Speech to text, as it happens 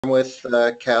I'm with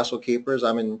Castle Keepers.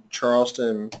 I'm in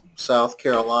Charleston, South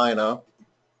Carolina.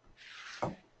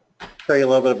 Tell you a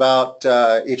little bit about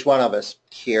each one of us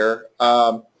here.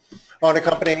 Own a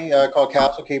company called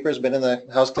Castle Keepers. Been in the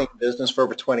house cleaning business for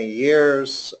over 20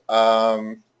 years. We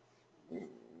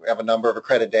have a number of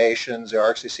accreditations: the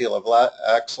RC Seal of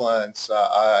Excellence,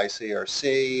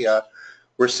 IICRC.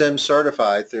 We're SIM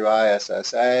certified through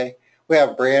ISSA. We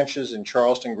have branches in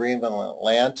Charleston, Greenville, and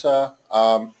Atlanta.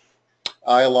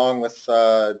 I, along with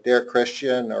Derek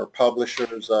Christian, are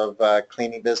publishers of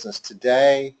Cleaning Business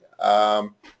Today.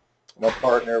 I'm a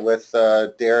partner with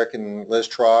Derek and Liz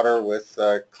Trotter with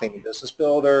Cleaning Business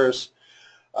Builders.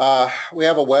 We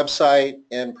have a website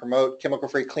and promote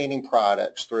chemical-free cleaning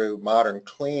products through Modern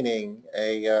Cleaning,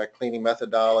 a cleaning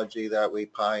methodology that we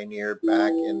pioneered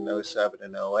back in '07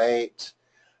 and '08.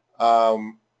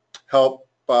 Help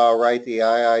write the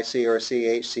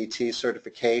IICRC HCT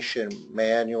certification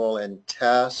manual and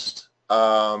test,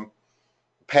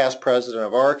 past president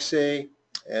of ARCSI,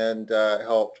 and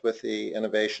helped with the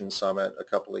Innovation Summit a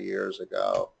couple of years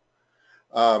ago.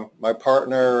 My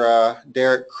partner,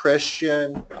 Derek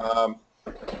Christian,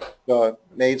 the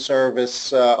maid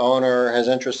service owner, has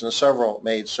interest in several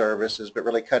maid services, but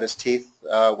really cut his teeth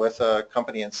with a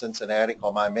company in Cincinnati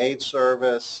called My Maid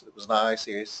Service. It was an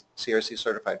IICRC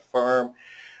certified firm.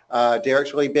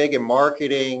 Derek's really big in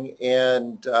marketing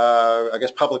and I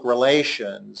guess public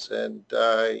relations, and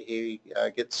he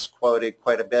gets quoted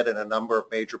quite a bit in a number of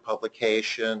major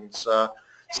publications,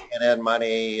 CNN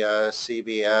Money,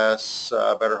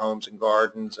 CBS, Better Homes and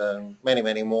Gardens, and many,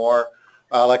 many more.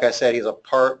 Like I said, he's a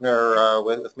partner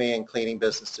with me in Cleaning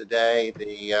Business Today,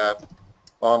 the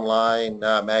online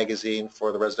magazine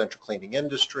for the residential cleaning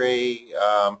industry,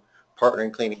 partner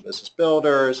in Cleaning Business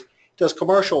Builders. Does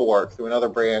commercial work through another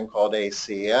brand called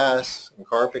ACS in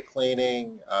carpet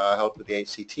cleaning, helped with the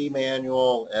HCT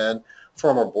manual, and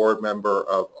former board member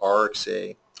of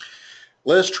ARCSI.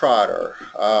 Liz Trotter.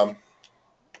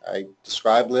 I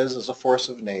describe Liz as a force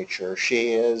of nature.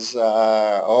 She is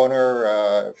founder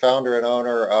and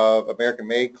owner of American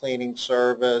Maid Cleaning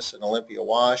Service in Olympia,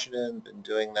 Washington. Been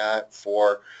doing that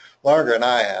for longer than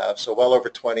I have, so well over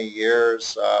 20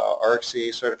 years. ARCSI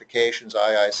certifications,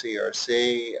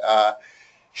 IICRC.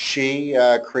 She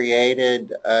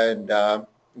created and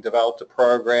developed a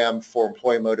program for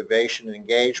employee motivation and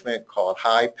engagement called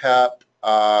HiPEP.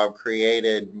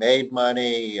 Created Maid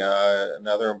Money,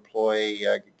 another employee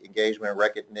engagement and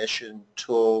recognition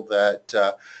tool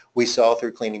that we sell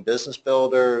through Cleaning Business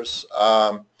Builders.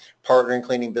 Partner in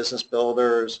Cleaning Business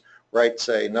Builders, writes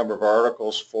a number of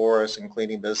articles for us in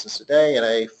Cleaning Business Today, and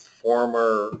a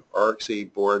former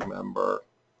ARCSI board member.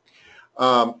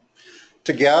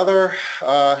 Together,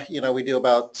 we do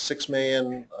about 6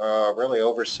 million, really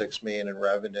over 6 million in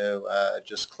revenue,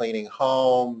 just cleaning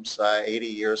homes, 80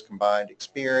 years combined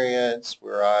experience.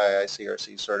 We're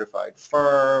IICRC certified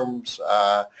firms,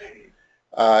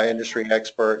 industry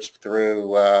experts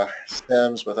through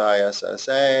SIMS with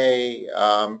ISSA,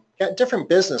 got different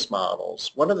business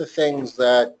models. One of the things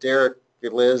that Derek,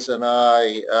 Liz, and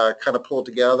I kind of pulled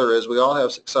together is we all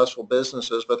have successful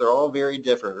businesses, but they're all very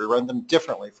different. We run them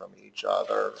differently from each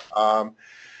other.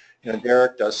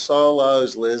 Derek does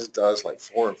solos, Liz does like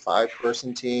 4 and 5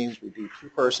 person teams, we do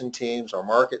 2-person teams, our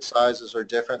market sizes are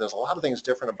different. There's a lot of things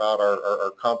different about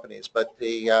our companies, but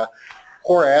the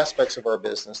core aspects of our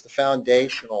business, the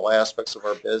foundational aspects of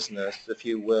our business, if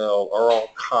you will, are all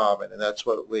common, and that's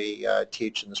what we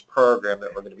teach in this program that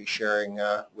we're going to be sharing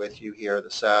with you here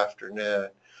this afternoon.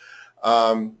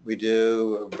 We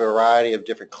do a variety of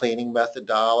different cleaning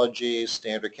methodologies,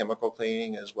 standard chemical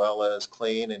cleaning as well as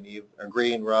clean and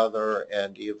green rather,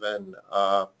 and even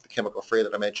the chemical free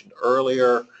that I mentioned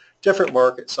earlier, different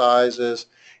market sizes,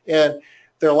 and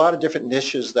there are a lot of different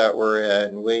niches that we're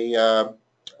in. We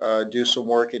do some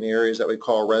work in areas that we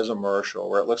call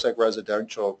residential, where it looks like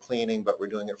residential cleaning, but we're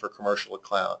doing it for commercial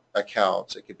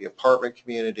accounts. It could be apartment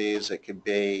communities, it could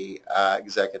be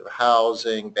executive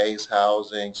housing, base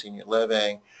housing, senior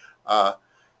living.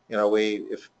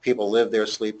 If people live there,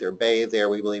 sleep there, bathe there,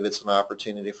 we believe it's an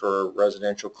opportunity for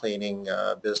residential cleaning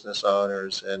business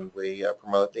owners, and we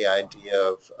promote the idea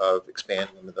of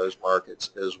expanding into those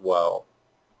markets as well.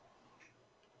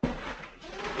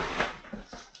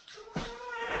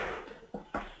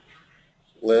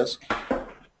 Liz?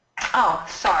 Oh,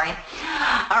 sorry.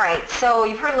 All right, so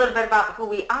you've heard a little bit about who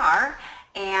we are,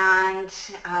 and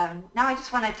now I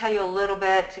just want to tell you a little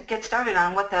bit to get started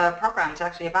on what the program is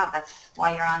actually about. That's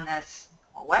why you're on this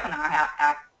webinar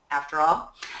after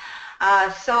all.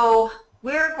 So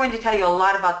we're going to tell you a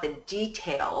lot about the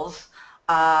details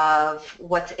of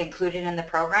what's included in the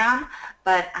program,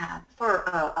 but for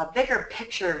a bigger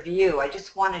picture view, I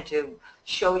just wanted to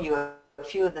show you a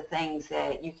few of the things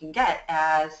that you can get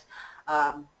as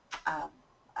um,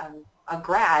 a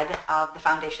grad of the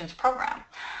Foundations program.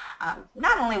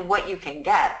 Not only what you can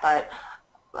get, but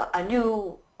a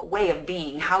new way of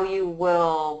being, how you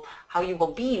will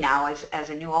be now as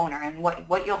a new owner, and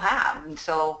what you'll have. And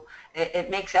so it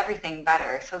makes everything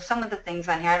better. So some of the things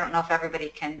on here, I don't know if everybody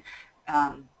can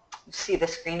see the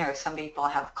screen, or some people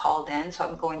have called in, so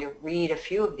I'm going to read a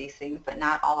few of these things, but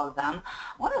not all of them.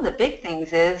 One of the big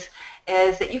things is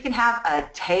that you can have a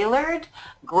tailored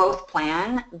growth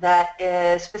plan that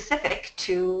is specific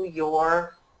to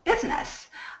your business.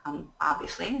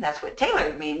 Obviously, that's what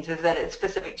tailored means, is that it's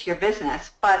specific to your business.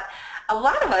 But a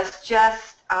lot of us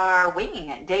just are winging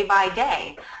it day by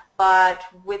day. But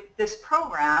with this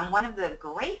program, one of the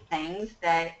great things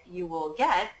that you will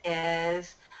get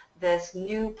is this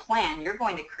new plan. You're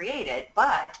going to create it,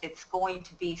 but it's going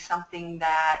to be something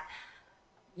that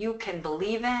you can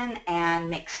believe in and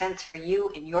make sense for you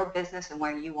in your business and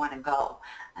where you want to go.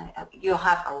 You'll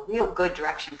have a real good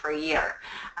direction for a year.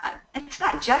 It's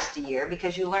not just a year,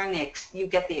 because you learn you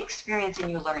get the experience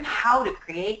and you learn how to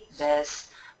create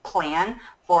this plan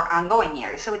for ongoing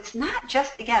years. So it's not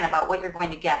just, again, about what you're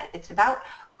going to get. It's about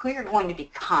who you're going to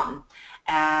become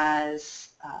as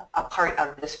a part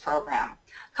of this program.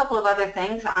 A couple of other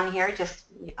things on here, just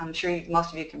I'm sure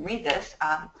most of you can read this.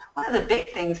 One of the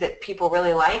big things that people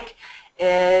really like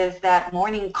is that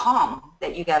morning calm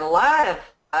that you get. A lot of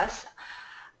us,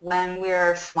 when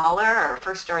we're smaller or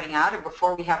first starting out, or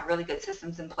before we have really good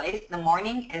systems in place, the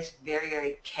morning is very,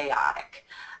 very chaotic.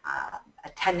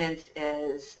 Attendance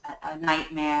is a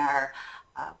nightmare,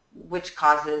 which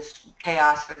causes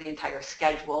chaos for the entire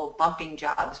schedule, bumping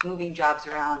jobs, moving jobs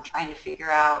around, trying to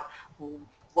figure out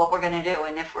what we're going to do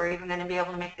and if we're even going to be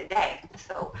able to make the day.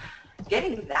 So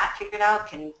getting that figured out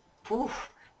can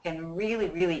really,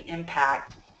 really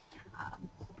impact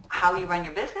how you run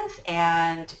your business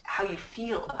and how you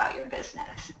feel about your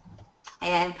business.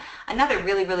 And another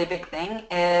really, really big thing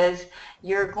is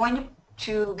you're going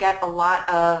to get a lot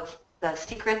of the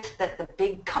secrets that the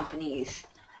big companies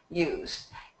use.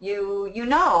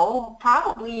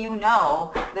 Probably you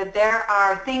know that there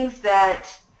are things that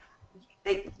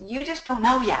you just don't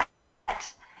know yet.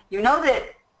 You know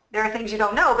that there are things you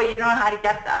don't know, but you don't know how to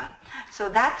get them. So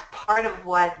that's part of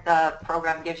what the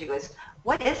program gives you, is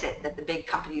what is it that the big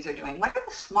companies are doing? What are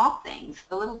the small things,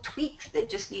 the little tweaks that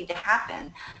just need to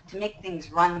happen to make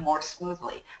things run more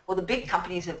smoothly? Well, the big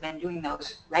companies have been doing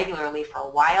those regularly for a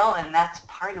while, and that's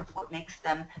part of what makes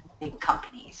them big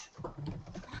companies.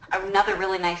 Another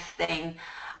really nice thing,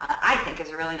 I think is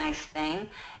a really nice thing,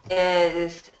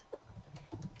 is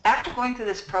after going through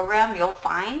this program, you'll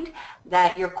find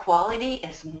that your quality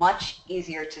is much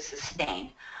easier to sustain.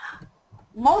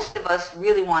 Most of us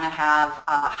really want to have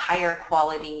a higher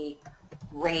quality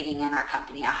rating in our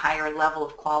company, a higher level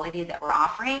of quality that we're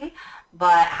offering,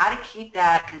 but how to keep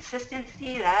that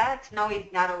consistency, that's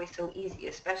not always so easy,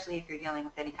 especially if you're dealing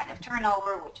with any kind of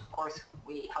turnover, which of course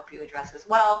we help you address as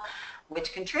well,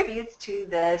 which contributes to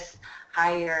this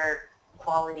higher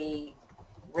quality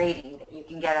rating that you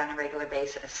can get on a regular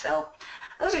basis. So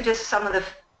those are just some of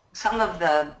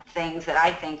the things that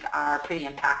I think are pretty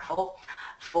impactful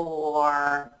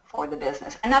for the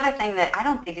business. Another thing that I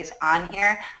don't think is on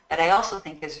here that I also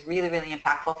think is really, really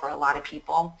impactful for a lot of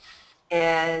people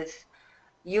is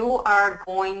you are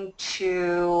going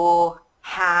to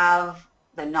have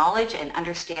the knowledge and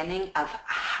understanding of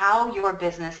how your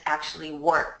business actually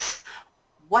works.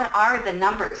 What are the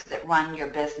numbers that run your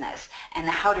business, and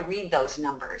how to read those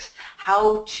numbers,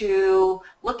 how to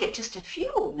look at just a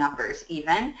few numbers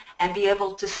even and be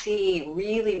able to see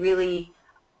really, really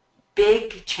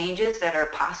big changes that are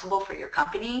possible for your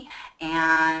company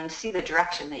and see the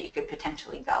direction that you could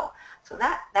potentially go. So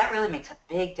that really makes a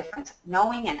big difference.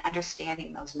 Knowing and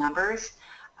understanding those numbers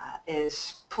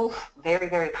is very,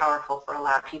 very powerful for a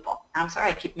lot of people. I'm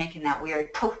sorry I keep making that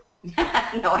weird poof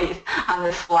noise on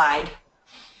this slide.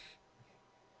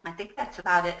 I think that's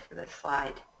about it for this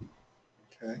slide.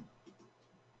 Okay.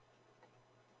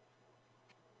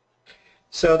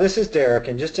 So this is Derek,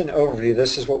 and just an overview,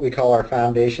 this is what we call our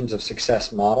Foundations of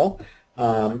Success model.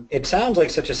 It sounds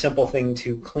like such a simple thing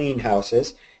to clean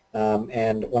houses,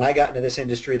 and when I got into this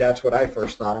industry, that's what I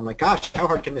first thought. I'm like, gosh, how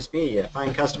hard can this be? You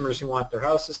find customers who want their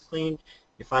houses cleaned,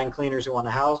 you find cleaners who want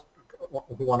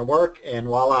to work, and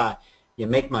voila, you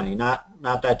make money. Not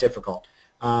that difficult.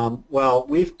 Well,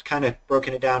 we've kind of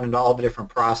broken it down into all the different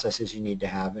processes you need to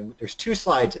have, and there's 2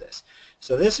 slides of this.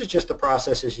 So this is just the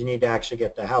processes you need to actually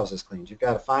get the houses cleaned. You've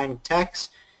got to find techs,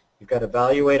 You've got to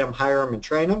evaluate them, hire them, and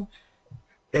train them.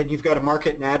 Then you've got to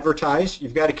market and advertise.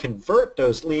 You've got to convert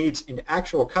those leads into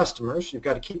actual customers. You've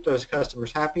got to keep those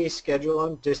customers happy, schedule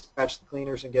them, dispatch the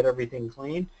cleaners, and get everything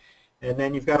clean. And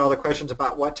then you've got all the questions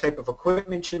about what type of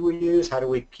equipment should we use, how do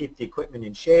we keep the equipment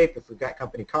in shape, if we've got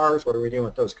company cars, what are we doing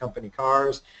with those company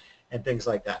cars, and things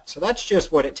like that. So that's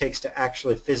just what it takes to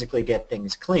actually physically get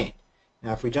things clean.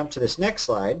 Now if we jump to this next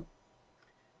slide,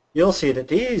 you'll see that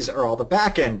these are all the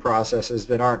back-end processes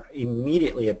that aren't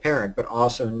immediately apparent but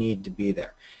also need to be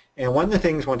there. And one of the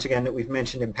things, once again, that we've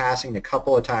mentioned in passing a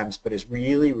couple of times but is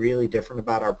really, really different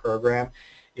about our program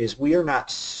is we are not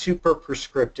super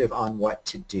prescriptive on what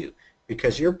to do,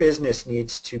 because your business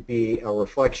needs to be a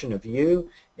reflection of you.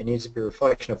 It needs to be a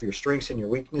reflection of your strengths and your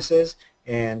weaknesses.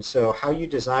 And so how you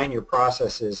design your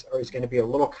processes is going to be a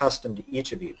little custom to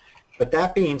each of you. But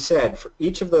that being said, for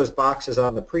each of those boxes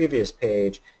on the previous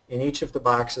page and each of the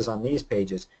boxes on these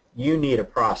pages, you need a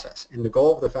process. And the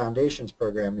goal of the Foundations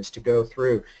program is to go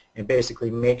through and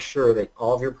basically make sure that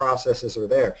all of your processes are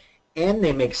there and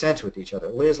they make sense with each other.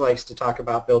 Liz likes to talk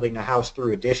about building a house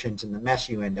through additions and the mess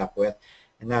you end up with.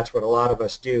 And that's what a lot of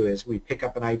us do, is we pick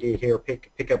up an idea here,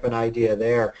 pick up an idea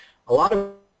there. A lot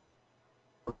of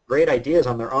great ideas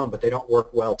on their own, but they don't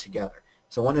work well together.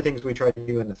 So one of the things we try to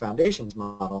do in the Foundations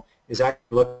model is actually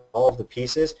look at all of the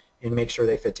pieces and make sure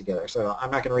they fit together. So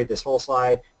I'm not going to read this whole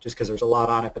slide just because there's a lot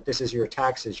on it, but this is your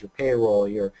taxes, your payroll,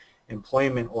 your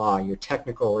employment law, your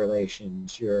technical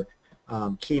relations, your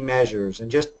key measures,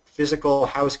 and just physical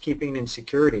housekeeping and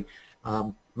security.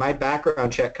 My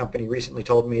background check company recently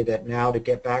told me that now to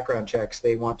get background checks,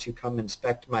 they want to come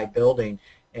inspect my building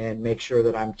and make sure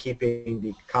that I'm keeping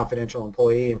the confidential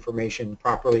employee information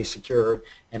properly secured,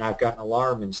 and I've got an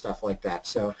alarm and stuff like that.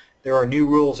 So there are new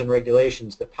rules and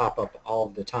regulations that pop up all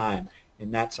the time,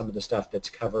 and that's some of the stuff that's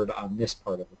covered on this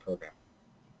part of the program.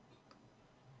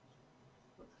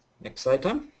 Next slide,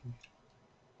 Tom.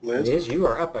 Liz, you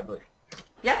are up, I believe.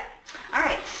 Yep. All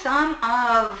right. Some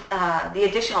of the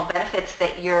additional benefits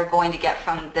that you're going to get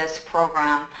from this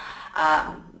program,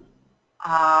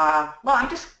 well, I'm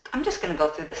just going to go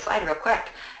through the slide real quick,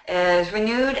 is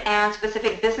renewed and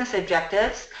specific business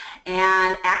objectives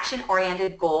and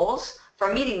action-oriented goals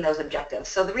for meeting those objectives.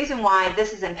 So the reason why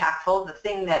this is impactful, the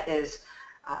thing that is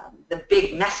the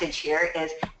big message here,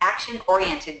 is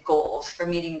action-oriented goals for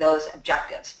meeting those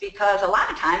objectives. Because a lot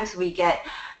of times we get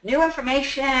new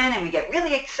information and we get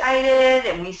really excited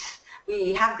and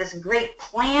we have this great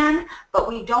plan, but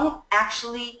we don't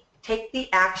actually take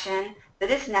the action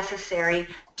that is necessary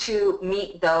to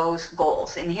meet those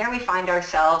goals. And here we find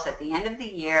ourselves at the end of the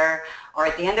year or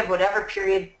at the end of whatever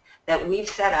period that we've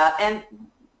set up, and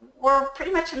we're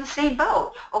pretty much in the same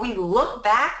boat. Or we look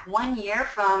back 1 year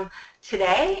from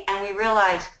today and we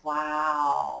realize,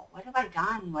 wow, what have I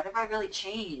done? What have I really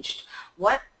changed?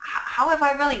 How have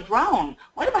I really grown?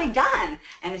 What have I done?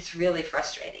 And it's really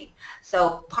frustrating.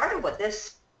 So part of what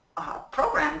this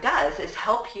program does is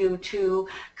help you to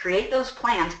create those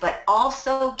plans, but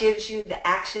also gives you the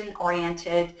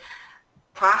action-oriented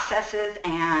processes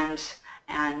and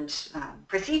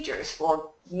procedures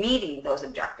for meeting those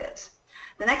objectives.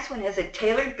 The next one is a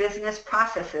tailored business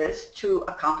processes to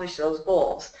accomplish those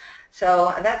goals.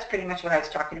 So that's pretty much what I was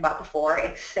talking about before,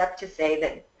 except to say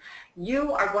that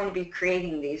you are going to be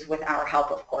creating these with our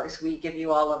help, of course. We give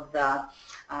you all of the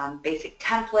basic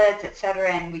templates,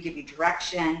 etc., and we give you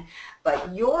direction,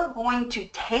 but you're going to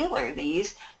tailor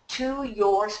these to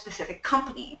your specific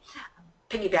company.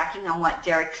 Piggybacking on what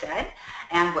Derek said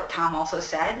and what Tom also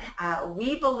said,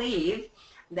 we believe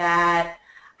that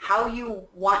how you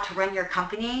want to run your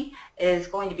company is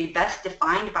going to be best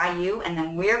defined by you, and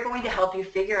then we're going to help you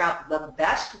figure out the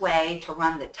best way to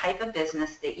run the type of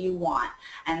business that you want.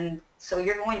 And so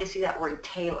you're going to see that word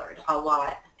tailored a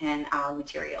lot in our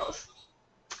materials.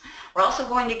 We're also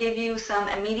going to give you some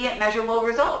immediate measurable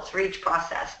results for each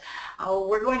process.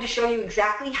 We're going to show you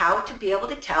exactly how to be able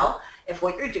to tell if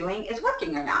what you're doing is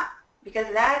working or not, because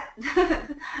that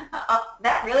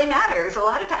that really matters. A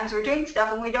lot of times we're doing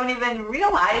stuff and we don't even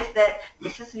realize that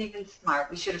this isn't even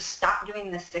smart. We should have stopped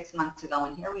doing this 6 months ago,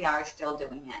 and here we are still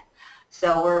doing it.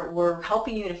 So we're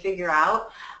helping you to figure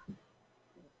out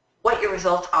what your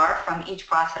results are from each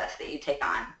process that you take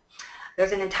on.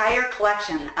 There's an entire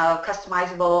collection of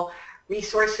customizable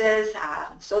resources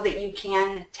so that you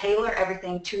can tailor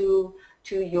everything to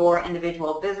your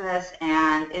individual business,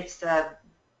 and it's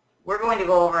we're going to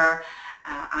go over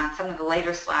on some of the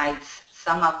later slides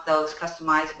some of those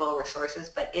customizable resources,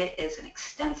 but it is an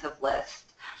extensive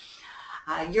list.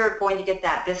 You're going to get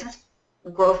that business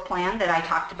growth plan that I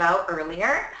talked about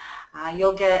earlier.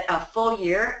 You'll get a full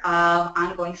year of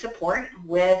ongoing support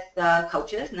with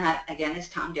coaches, and that again is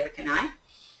Tom, Derek, and I,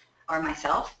 or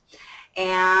myself.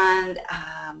 And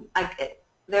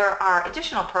there are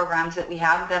additional programs that we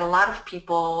have that a lot of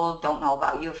people don't know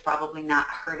about. You've probably not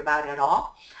heard about at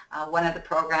all. One of the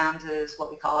programs is what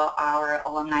we call our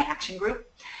Alumni Action Group,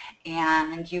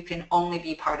 and you can only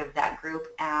be part of that group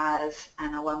as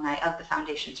an alumni of the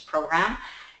Foundations program.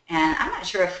 And I'm not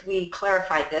sure if we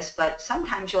clarified this, but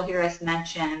sometimes you'll hear us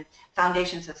mention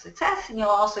Foundations of Success, and you'll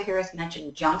also hear us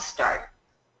mention Jumpstart.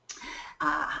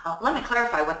 Let me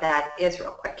clarify what that is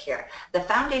real quick here. The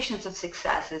Foundations of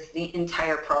Success is the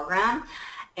entire program,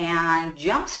 and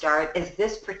Jumpstart is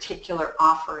this particular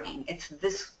offering. It's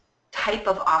this type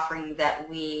of offering that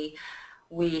we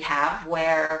have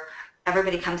where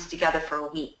everybody comes together for a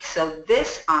week. So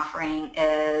this offering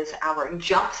is our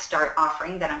Jumpstart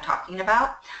offering that I'm talking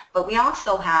about, but we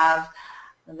also have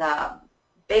the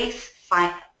base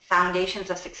Foundations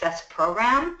of Success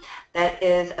program that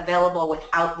is available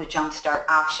without the Jumpstart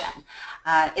option.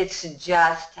 It's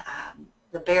just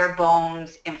the bare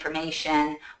bones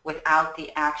information without the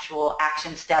actual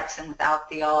action steps and without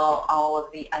the all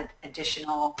of the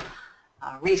additional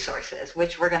resources,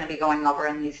 which we're going to be going over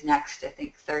in these next, I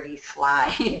think, 30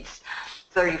 slides,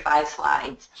 35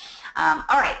 slides. All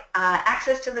right,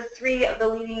 access to the three of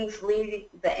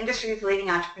the industry's leading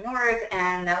entrepreneurs,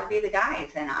 and that would be the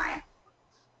guys and I.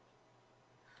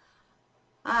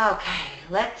 Okay,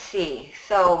 let's see.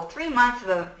 So 3 months of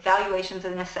evaluations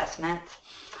and assessments.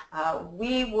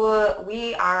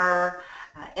 We are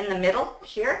in the middle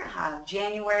here,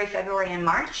 January, February, and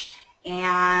March.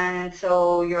 And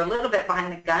so you're a little bit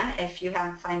behind the gun. If you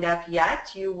haven't signed up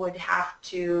yet, you would have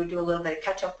to do a little bit of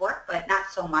catch-up work, but not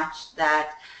so much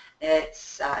that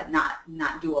it's not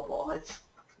doable. It's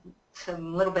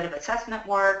some little bit of assessment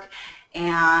work,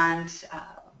 and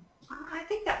I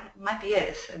think that might be it.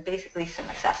 It's basically some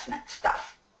assessment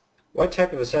stuff. What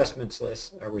type of assessments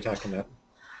list are we talking about?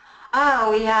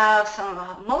 We have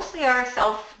some, mostly our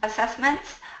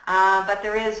self-assessments, but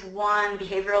there is one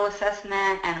behavioral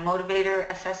assessment and a motivator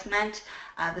assessment.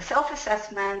 The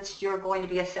self-assessments, you're going to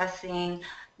be assessing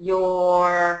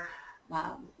your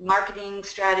marketing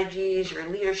strategies, your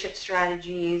leadership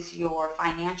strategies, your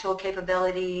financial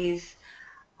capabilities.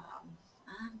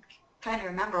 I'm trying to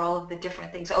remember all of the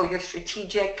different things. Oh, your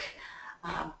strategic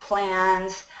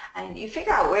plans, and you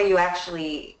figure out where you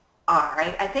actually are.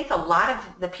 I think a lot of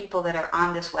the people that are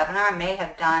on this webinar may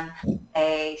have done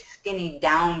a skinny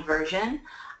down version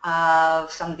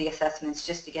of some of the assessments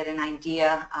just to get an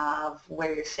idea of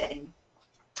where you're sitting.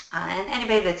 And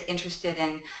anybody that's interested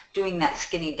in doing that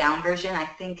skinny down version, I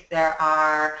think there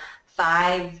are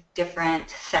 5 different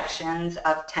sections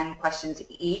of 10 questions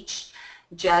each,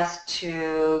 just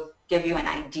to give you an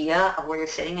idea of where you're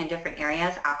sitting in different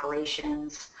areas.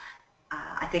 Operations,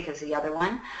 I think, is the other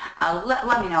one.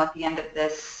 Let me know at the end of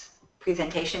this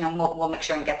presentation, and we'll make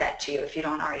sure and get that to you if you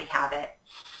don't already have it.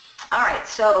 All right,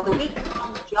 so the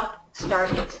week-long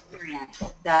Jumpstart experience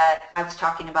that I was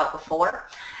talking about before,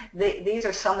 these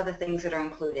are some of the things that are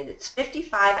included. It's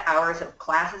 55 hours of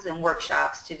classes and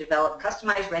workshops to develop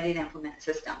customized, ready-to-implement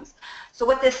systems. So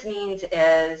what this means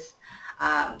is,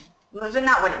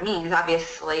 not what it means,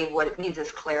 obviously what it means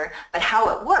is clear, but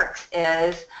how it works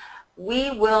is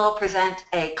we will present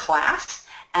a class,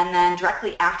 and then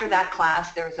directly after that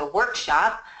class there's a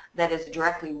workshop that is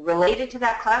directly related to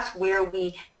that class where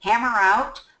we hammer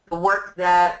out the work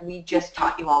that we just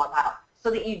taught you all about, so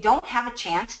that you don't have a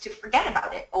chance to forget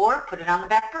about it or put it on the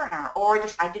back burner or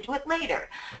decide to do it later.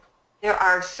 There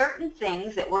are certain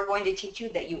things that we're going to teach you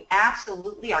that you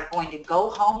absolutely are going to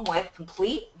go home with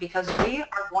complete, because we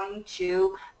are going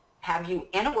to have you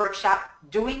in a workshop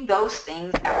doing those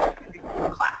things after the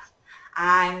class.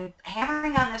 I'm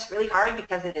hammering on this really hard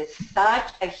because it is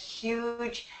such a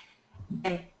huge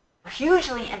and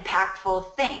hugely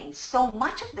impactful thing. So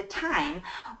much of the time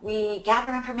we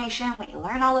gather information, we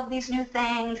learn all of these new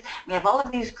things, we have all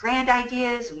of these grand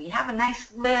ideas, we have a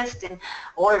nice list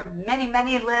or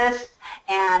many lists,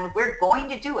 and we're going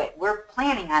to do it. We're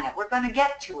planning on it. We're going to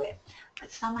get to it.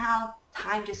 But somehow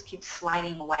time just keeps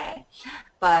sliding away.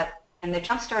 But in the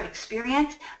Jumpstart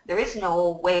experience, there is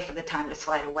no way for the time to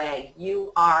slide away.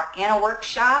 You are in a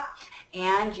workshop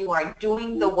and you are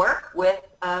doing the work with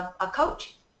a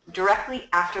coach directly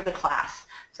after the class.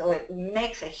 So it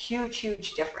makes a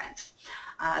huge difference.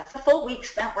 It's a full week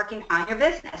spent working on your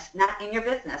business, not in your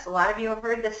business. A lot of you have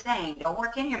heard this saying, don't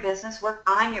work in your business, work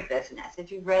on your business.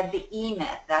 If you've read the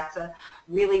E-Myth, that's a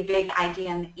really big idea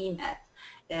in the E-Myth,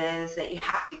 is that you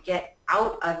have to get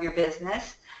out of your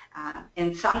business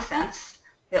in some sense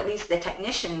at least the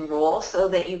technician role, so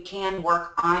that you can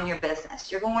work on your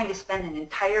business. You're going to spend an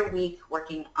entire week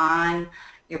working on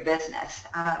your business.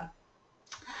 I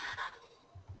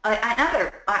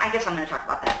guess I'm going to talk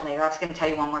about that later. I was going to tell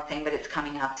you one more thing, but it's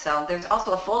coming up. So there's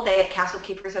also a full day at Castle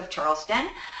Keepers of Charleston,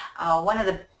 one of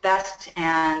the best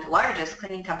and largest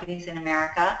cleaning companies in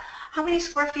America. How many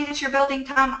square feet is your building,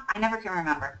 Tom? I never can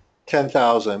remember.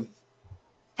 10,000.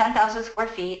 10,000 square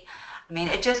feet. I mean,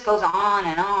 it just goes on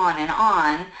and on and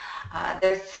on.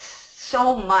 There's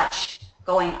so much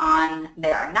going on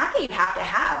there. Not that you have to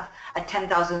have a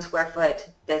 10,000 square foot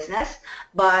business,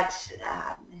 but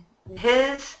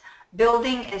his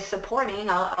building is supporting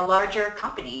a larger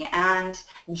company, and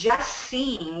just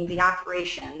seeing the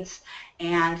operations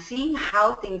and seeing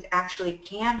how things actually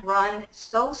can run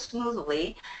so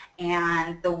smoothly,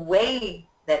 and the way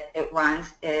that it runs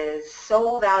is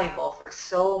so valuable for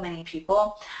so many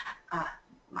people.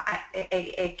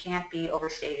 It can't be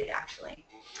overstated, actually.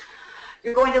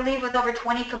 You're going to leave with over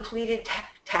 20 completed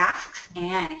tasks,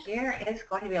 and here is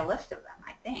going to be a list of them,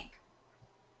 I think,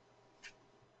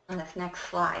 on this next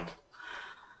slide.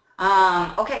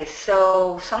 Okay,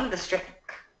 so some of the strict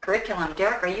curriculum.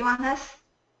 Derek, are you on this?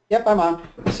 Yep, I'm on.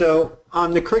 So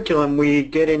on the curriculum, we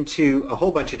get into a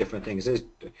whole bunch of different things.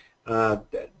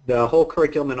 The whole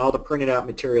curriculum and all the printed out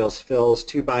materials fills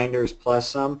 2 binders plus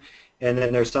some, and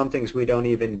then there's some things we don't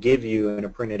even give you in a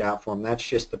printed out form. That's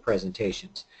just the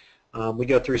presentations. We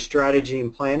go through strategy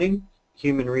and planning,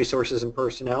 human resources and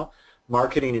personnel,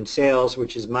 marketing and sales,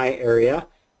 which is my area,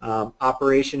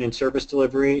 operation and service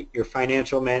delivery, your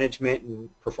financial management and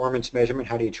performance measurement,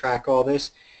 how do you track all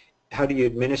this, how do you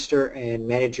administer and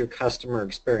manage your customer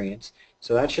experience.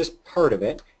 So that's just part of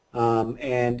it.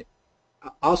 And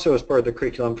also as part of the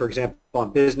curriculum, for example,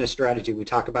 on business strategy, we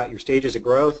talk about your stages of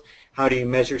growth, how do you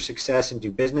measure success and do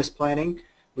business planning.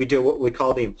 We do what we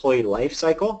call the employee life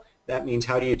cycle. That means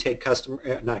how do you take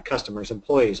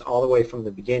employees all the way from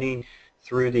the beginning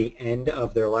through the end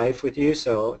of their life with you.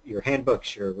 So your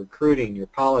handbooks, your recruiting, your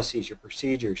policies, your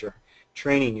procedures, your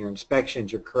training, your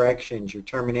inspections, your corrections, your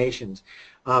terminations.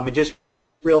 And just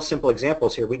real simple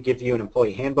examples here. We give you an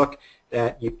employee handbook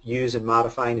that you use and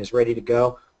modify and is ready to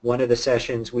go. One of the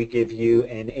sessions we give you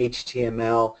an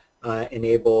HTML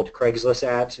enabled Craigslist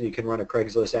ad, so you can run a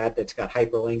Craigslist ad that's got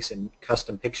hyperlinks and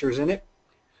custom pictures in it.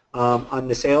 On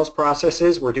the sales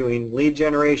processes, we're doing lead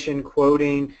generation,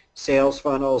 quoting, sales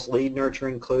funnels, lead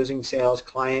nurturing, closing sales,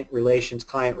 client relations,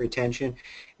 client retention.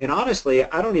 And honestly,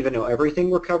 I don't even know everything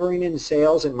we're covering in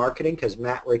sales and marketing, because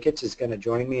Matt Ricketts is going to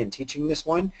join me in teaching this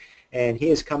one, and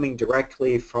he is coming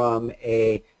directly from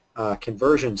a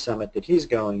conversion summit that he's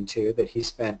going to, that he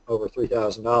spent over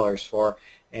 $3,000 for,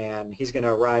 and he's going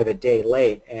to arrive a day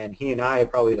late, and he and I,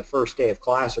 probably the first day of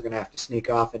class, are going to have to sneak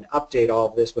off and update all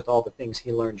of this with all the things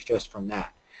he learns just from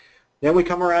that. Then we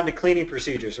come around to cleaning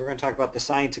procedures. We're going to talk about the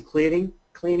science of cleaning,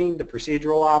 the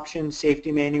procedural options,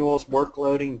 safety manuals, work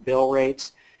loading, bill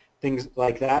rates, things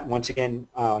like that. Once again,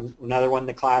 another one in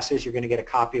the classes, you're going to get a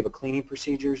copy of a cleaning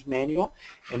procedures manual,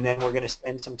 and then we're going to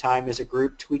spend some time as a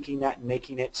group tweaking that and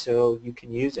making it so you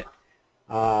can use it.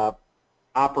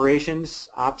 Operations,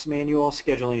 ops manual,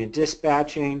 scheduling and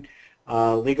dispatching,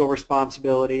 legal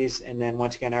responsibilities, and then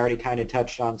once again, I already kind of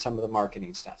touched on some of the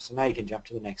marketing stuff. So now you can jump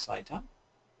to the next slide, Tom.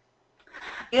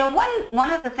 You know,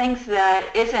 one of the things that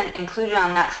isn't included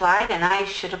on that slide, and I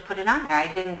should have put it on there,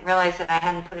 I didn't realize that I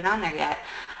hadn't put it on there yet.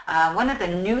 One of the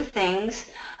new things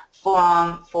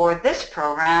for this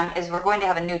program is we're going to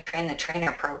have a new Train the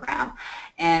Trainer program.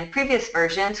 In previous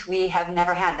versions, we have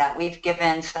never had that. We've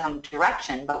given some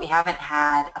direction, but we haven't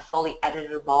had a fully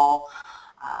editable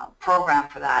program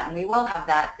for that, and we will have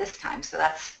that this time, so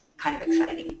that's kind of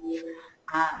exciting.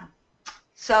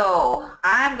 So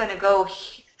I'm going to go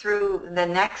through the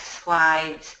next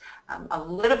slides a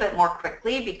little bit more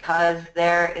quickly, because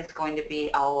there is going to be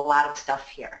a lot of stuff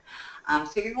here.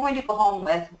 So you're going to go home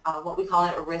with what we call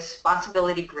a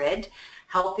responsibility grid,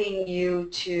 helping you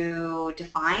to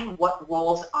define what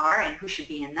roles are and who should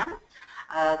be in them.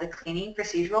 The cleaning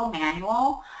procedural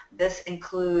manual, this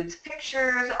includes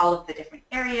pictures, all of the different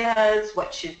areas,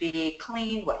 what should be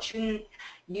cleaned, what shouldn't.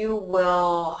 You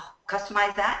will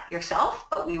customize that yourself,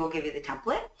 but we will give you the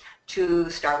template to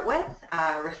start with.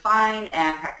 Refine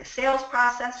and practice sales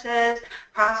processes,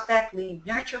 prospect lead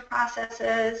nurture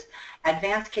processes,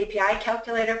 advanced KPI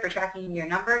calculator for tracking your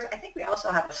numbers. I think we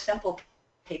also have a simple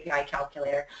KPI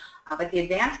calculator, but the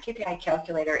advanced KPI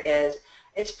calculator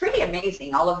it's pretty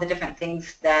amazing, all of the different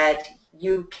things that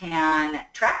you can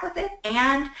track with it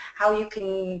and how you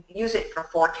can use it for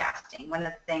forecasting. One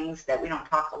of the things that we don't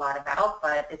talk a lot about,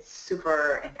 but it's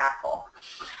super impactful.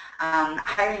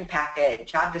 hiring packet,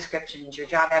 job descriptions, your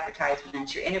job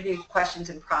advertisements, your interview questions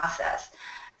and process.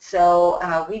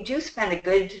 So we do spend a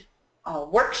good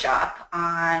workshop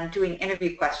on doing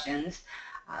interview questions.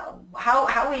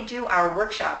 How we do our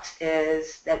workshops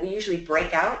is that we usually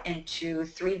break out into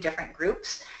 3 different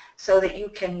groups so that you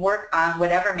can work on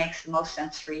whatever makes the most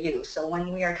sense for you. So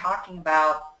when we are talking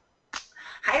about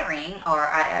hiring, or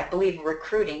I believe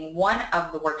recruiting, one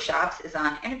of the workshops is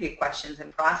on interview questions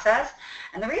and process.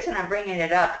 And the reason I'm bringing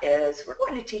it up is we're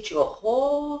going to teach you a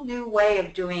whole new way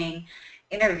of doing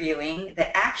interviewing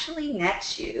that actually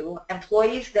nets you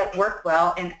employees that work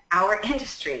well in our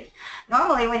industry.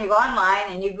 Normally when you go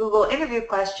online and you Google interview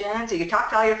questions or you talk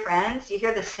to all your friends, you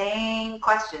hear the same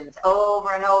questions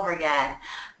over and over again.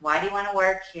 Why do you want to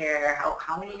work here?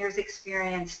 How many years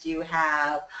experience do you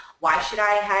have? Why should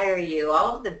I hire you?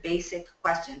 All of the basic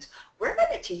questions. We're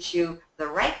going to teach you the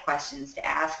right questions to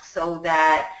ask so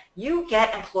that you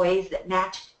get employees that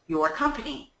match your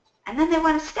company. And then they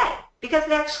want to stay because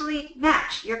they actually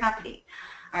match your company.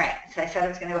 All right, so I said I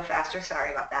was going to go faster.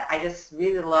 Sorry about that. I just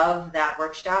really love that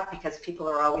workshop because people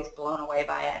are always blown away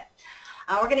by it.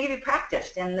 We're going to give you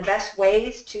practice in the best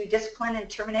ways to discipline and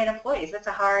terminate employees. That's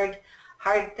a hard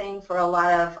thing for a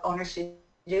lot of owners to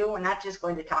do. We're not just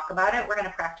going to talk about it. We're going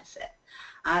to practice it.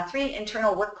 3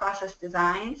 internal work process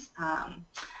designs.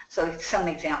 So some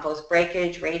examples: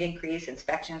 breakage, rate increase,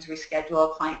 inspections,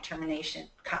 reschedule, client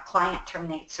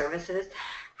terminate services.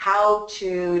 How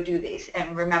to do these.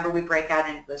 And remember, we break out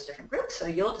into those different groups, so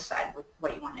you'll decide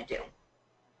what you want to do.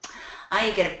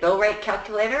 You get a bill rate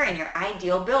calculator and your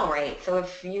ideal bill rate. So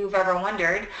if you've ever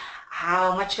wondered,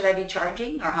 how much should I be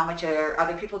charging, or how much are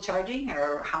other people charging,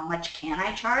 or how much can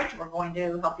I charge, we're going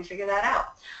to help you figure that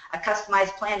out. A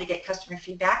customized plan to get customer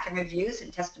feedback and reviews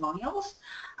and testimonials.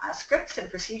 Scripts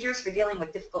and procedures for dealing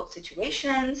with difficult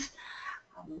situations.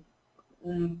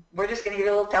 We're just going to give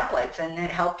you little templates and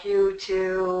help you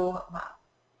to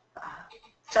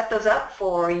set those up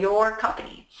for your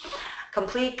company.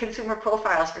 Complete consumer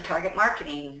profiles for target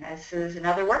marketing. This is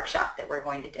another workshop that we're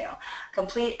going to do.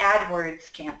 Complete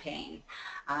AdWords campaign.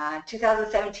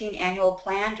 2017 annual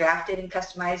plan drafted and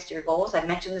customized to your goals. I've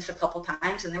mentioned this a couple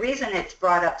times, and the reason it's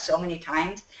brought up so many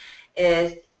times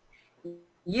is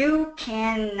you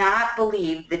cannot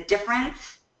believe the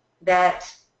difference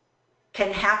that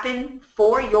can happen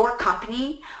for your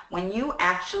company when you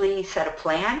actually set a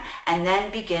plan and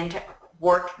then begin to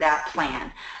work that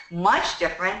plan. Much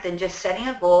different than just setting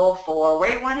a goal for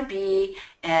where you want to be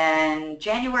in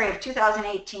January of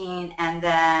 2018 and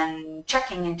then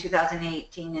checking in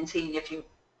 2018 and seeing if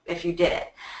you did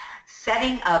it.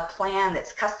 Setting a plan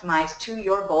that's customized to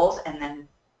your goals and then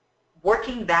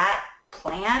working that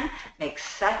plan makes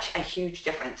such a huge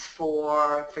difference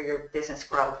for your business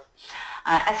growth.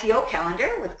 SEO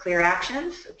calendar with clear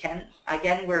actions.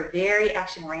 Again, we're very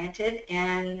action-oriented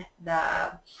in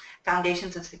the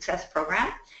Foundations of Success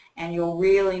program, and you'll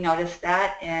really notice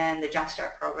that in the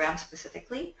Jumpstart program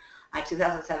specifically.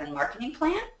 2007 marketing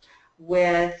plan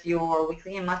with your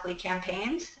weekly and monthly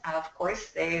campaigns. Of course,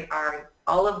 they are,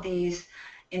 all of these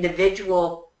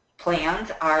individual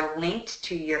plans are linked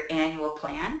to your annual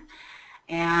plan.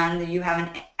 And you have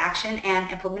an action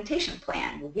and implementation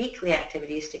plan, weekly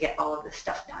activities to get all of this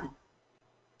stuff done.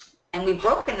 And we've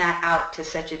broken that out to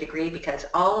such a degree because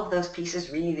all of those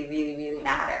pieces really, really, really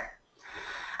matter.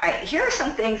 All right, here are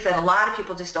some things that a lot of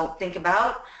people just don't think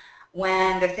about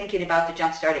when they're thinking about the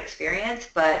Jumpstart experience,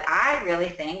 but I really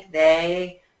think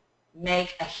they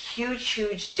make a huge,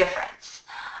 huge difference.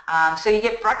 So you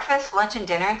get breakfast, lunch, and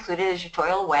dinner included as you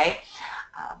toil away.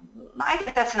 I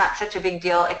think that's not such a big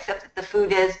deal, except that the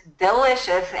food is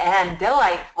delicious and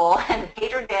delightful and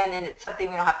catered in, and it's something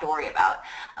we don't have to worry about.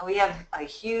 We have a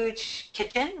huge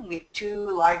kitchen. We have 2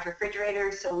 large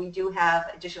refrigerators, so we do have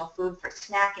additional food for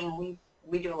snacking.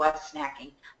 We do a lot of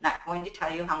snacking. I'm not going to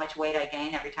tell you how much weight I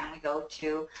gain every time we go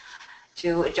to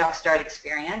a Jumpstart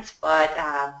experience, but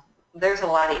there's a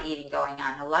lot of eating going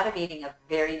on, a lot of eating of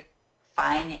very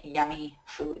fine, yummy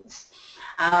foods.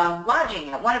 Lodging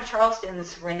at one of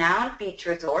Charleston's renowned beach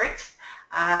resorts.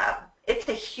 It's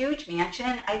a huge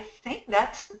mansion. I think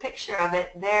that's the picture of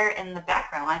it there in the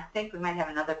background. I think we might have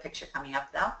another picture coming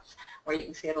up though, where you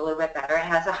can see it a little bit better. It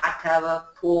has a hot tub, a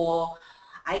pool.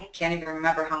 I can't even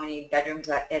remember how many bedrooms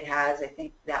it has. I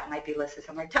think that might be listed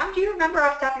somewhere. Tom, do you remember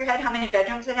off the top of your head how many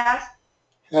bedrooms it has?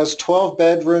 It has 12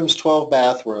 bedrooms, 12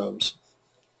 bathrooms.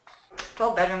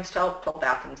 12 bedrooms, 12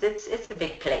 bathrooms. It's a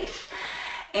big place.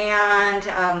 And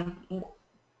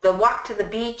the walk to the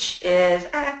beach is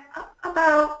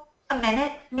about a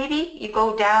minute, maybe. You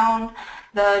go down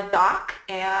the dock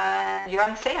and you're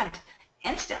on the sand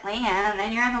instantly, and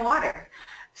then you're in the water.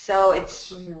 So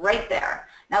it's right there.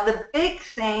 Now the big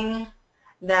thing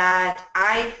that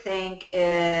I think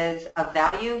is of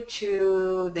value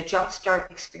to the Jumpstart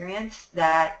experience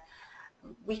that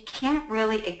we can't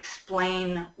really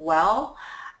explain well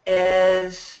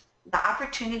is the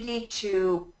opportunity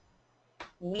to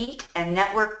meet and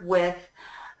network with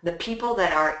the people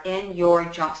that are in your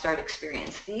Jumpstart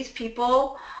experience. These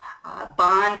people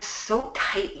bond so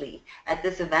tightly at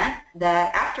this event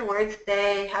that afterwards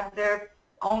they have their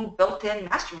own built-in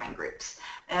mastermind groups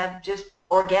and just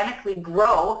organically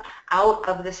grow out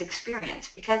of this experience,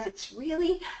 because it's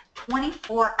really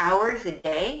 24 hours a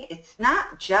day. It's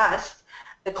not just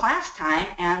the class time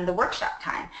and the workshop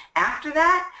time. After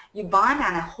that, you bond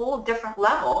on a whole different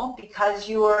level because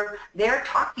you're there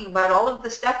talking about all of the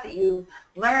stuff that you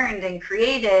learned and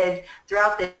created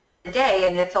throughout the day,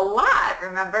 and it's a lot.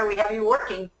 Remember, we have you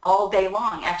working all day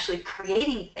long, actually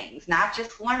creating things, not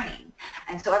just learning.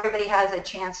 And so everybody has a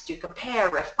chance to compare,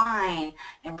 refine,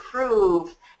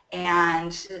 improve,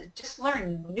 and just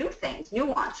learn new things,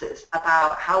 nuances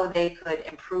about how they could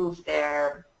improve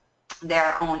their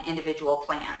own individual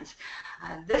plans.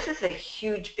 This is a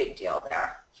huge big deal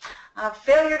there.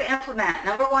 Failure to implement.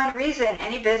 Number one reason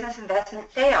any business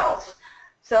investment fails.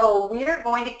 So we are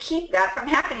going to keep that from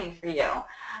happening for you.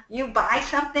 You buy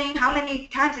something, how many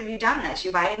times have you done this?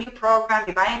 You buy a new program,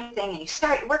 you buy anything, and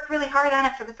you work really hard on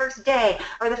it for the first day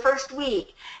or the first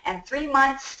week, and 3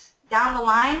 months down the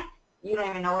line, you don't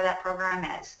even know where that program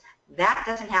is. That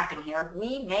doesn't happen here.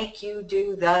 We make you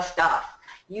do the stuff.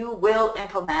 You will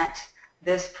implement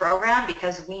this program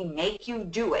because we make you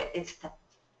do it. It's the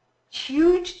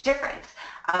huge difference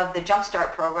of the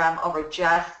Jumpstart program over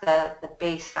just the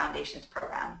base foundations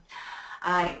program.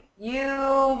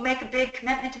 You make a big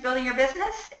commitment to building your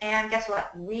business, and guess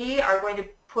what? We are going to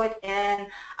put in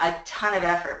a ton of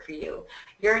effort for you.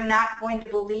 You're not going to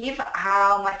believe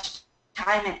how much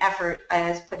time and effort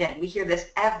is put in. We hear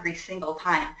this every single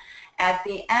time. At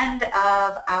the end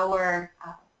of our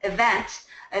event,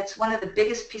 it's one of the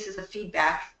biggest pieces of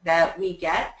feedback that we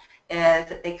get is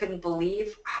that they couldn't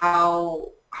believe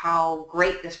how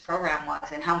great this program was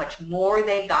and how much more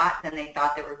they got than they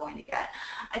thought they were going to get.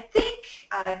 I think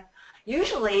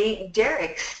usually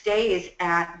Derek stays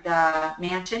at the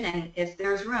mansion, and if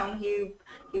there's room, he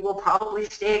will probably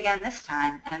stay again this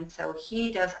time. And so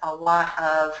he does a lot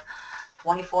of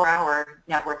 24-hour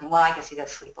networking. Well, I guess he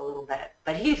does sleep a little bit,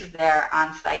 but he's there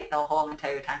on site the whole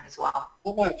entire time as well.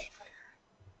 How much?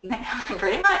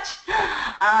 Pretty much.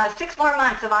 6 more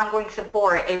months of ongoing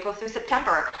support, April through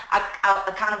September.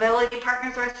 Accountability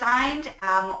partners are assigned.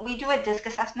 We do a DISC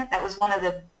assessment. That was one of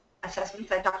the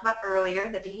assessments I talked about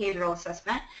earlier, the behavioral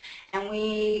assessment. And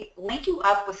we link you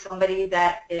up with somebody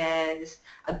that is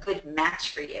a good match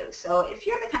for you. So if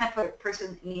you're the kind of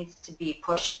person that needs to be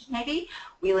pushed, maybe,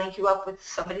 we link you up with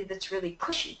somebody that's really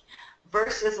pushy.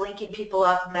 Versus linking people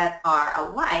up that are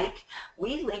alike,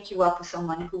 we link you up with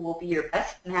someone who will be your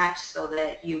best match so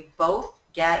that you both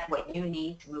get what you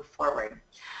need to move forward.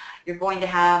 You're going to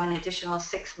have an additional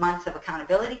 6 months of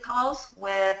accountability calls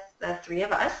with the 3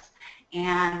 of us,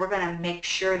 and we're going to make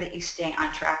sure that you stay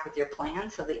on track with your plan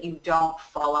so that you don't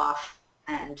fall off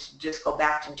and just go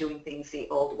back to doing things the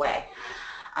old way.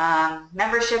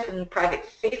 Membership in the private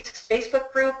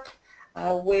Facebook group,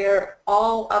 where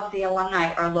all of the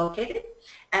alumni are located,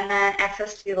 and then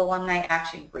access to the Alumni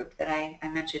Action Group that I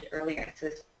mentioned earlier.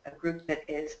 It's a group that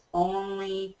is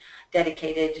only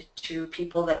dedicated to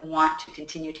people that want to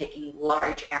continue taking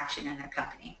large action in their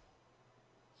company.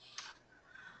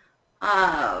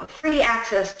 Free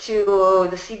access to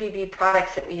the CBB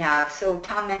products that we have. So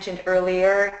Tom mentioned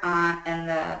earlier in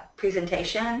the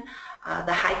presentation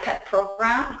the HiPEP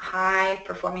program, High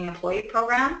Performing Employee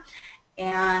Program.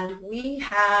 And we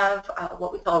have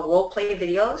what we call role play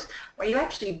videos, where you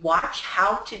actually watch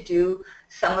how to do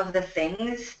some of the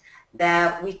things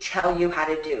that we tell you how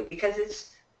to do, because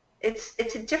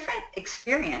it's a different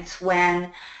experience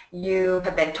when you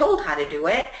have been told how to do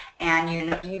it and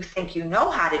you think you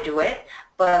know how to do it,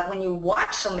 but when you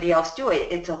watch somebody else do it,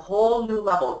 it's a whole new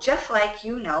level. Just like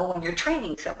when you're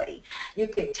training somebody, you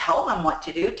could tell them what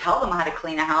to do, tell them how to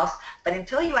clean a house, but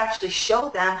until you actually show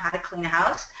them how to clean a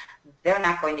house, they're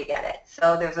not going to get it.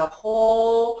 So there's a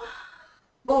whole,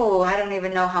 I don't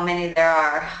even know how many there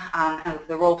are of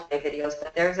the role play videos,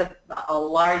 but there's a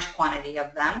large quantity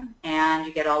of them, and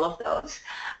you get all of those.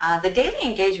 The daily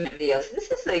engagement videos,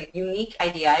 this is a unique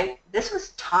idea. This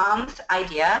was Tom's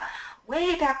idea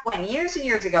way back when, years and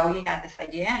years ago. He had this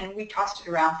idea, and we tossed it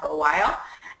around for a while,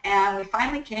 and we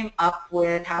finally came up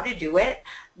with how to do it.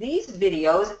 These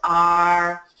videos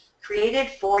are created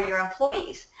for your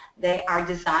employees. They are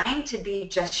designed to be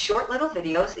just short little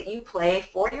videos that you play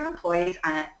for your employees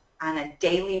on a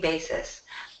daily basis.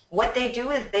 What they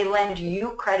do is they lend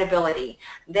you credibility.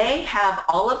 They have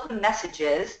all of the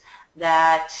messages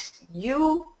that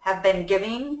you have been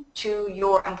giving to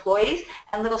your employees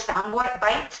and little sound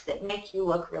bites that make you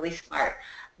look really smart.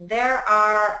 There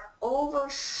are over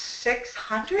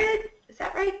 600, is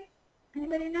that right?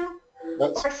 Anybody know?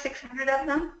 That's, Over 600 of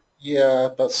them? yeah,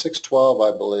 about 612,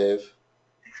 I believe.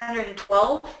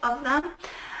 612 of them.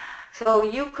 So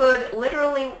you could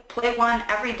literally play one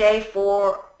every day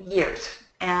for years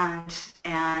and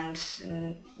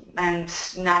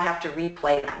not have to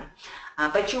replay them.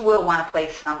 But you will want to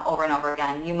play some over and over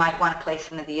again. You might want to play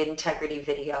some of the integrity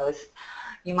videos.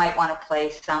 You might want to play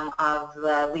some of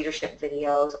the leadership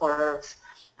videos, or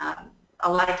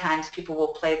a lot of times people will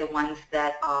play the ones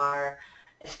that are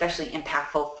especially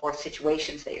impactful for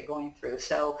situations that you're going through.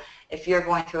 So if you're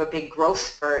going through a big growth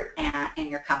spurt in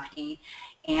your company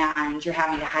and you're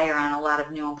having to hire on a lot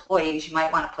of new employees, you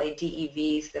might want to play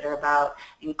DEVs that are about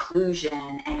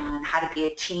inclusion and how to be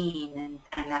a team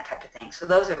and that type of thing. So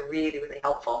those are really, really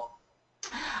helpful.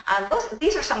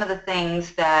 These are some of the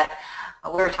things that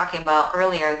we were talking about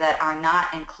earlier that are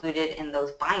not included in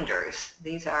those binders.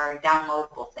 These are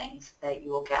downloadable things that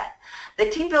you will get. The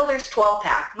Team Builders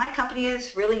 12-pack. My company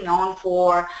is really known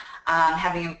for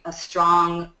having a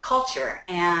strong culture,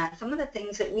 and some of the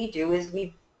things that we do is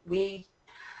we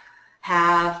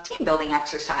have team building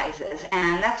exercises,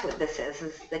 and that's what this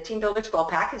is the Team Builders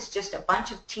 12-pack is just a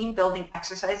bunch of team building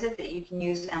exercises that you can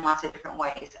use in lots of different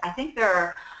ways. I think there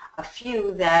are a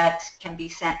few that can be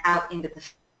sent out into the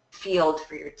field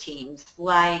for your teams,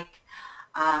 like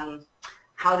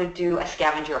how to do a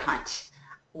scavenger hunt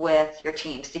with your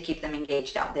teams to keep them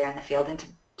engaged out there in the field and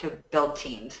to build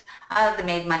teams. The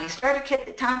Made Money Starter Kit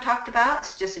that Tom talked about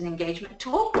is just an engagement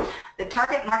tool. The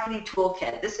Target Marketing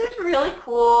Toolkit. This is a really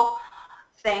cool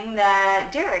thing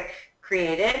that Derek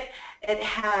created. It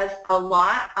has a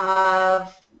lot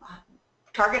of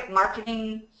target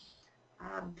marketing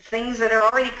things that are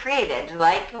already created,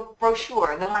 like a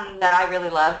brochure. The one that I really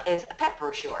love is a pet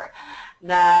brochure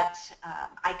that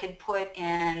I can put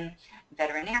in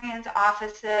veterinarians'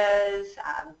 offices,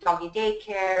 doggy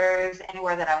daycares,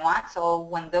 anywhere that I want. So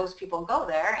when those people go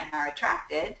there and are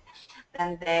attracted,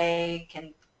 then they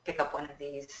can pick up one of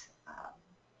these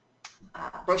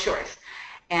brochures.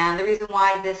 And the reason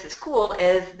why this is cool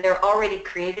is they're already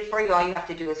created for you. All you have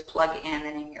to do is plug in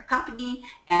the name of your company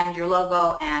and your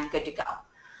logo, and good to go.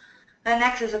 The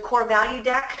next is a core value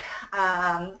deck.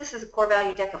 This is a core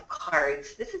value deck of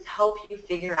cards. This is help you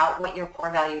figure out what your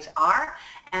core values are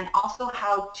and also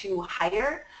how to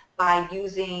hire by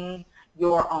using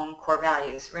your own core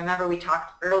values. Remember, we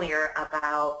talked earlier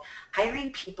about hiring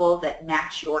people that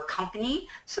match your company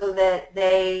so that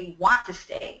they want to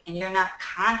stay and you're not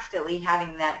constantly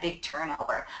having that big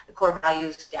turnover. The core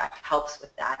values deck helps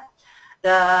with that.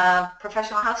 The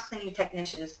Professional House Cleaning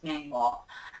Technician's Manual.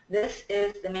 This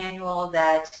is the manual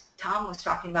that Tom was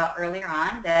talking about earlier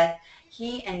on that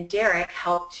he and Derek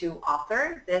helped to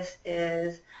author. This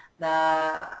is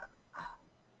the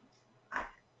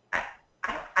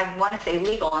I want to say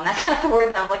legal, and that's not the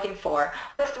word I'm looking for.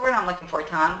 What's the word I'm looking for,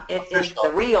 Tom? It is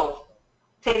the real.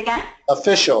 Say it again.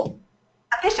 Official.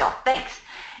 Official. Thanks.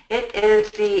 It is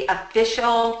the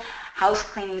official house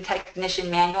cleaning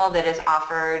technician manual that is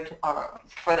offered, or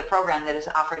for the program that is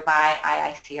offered by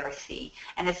IICRC,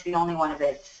 and it's the only one of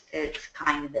its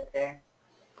kind that the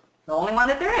only one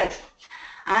that there is.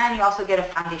 And you also get a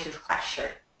Foundations class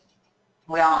shirt.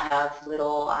 We all have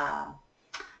little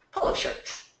polo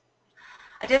shirts.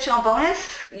 Additional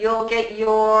bonus, you'll get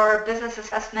your business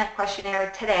assessment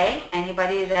questionnaire today.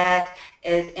 Anybody that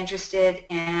is interested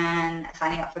in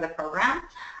signing up for the program.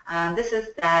 This is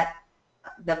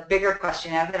the bigger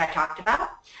questionnaire that I talked about.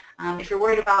 If you're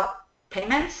worried about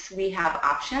payments, we have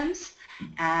options.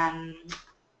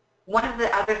 One of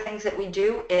the other things that we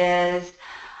do is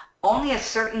only a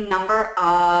certain number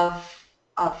of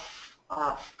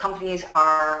companies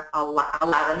are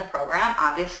allowed in the program,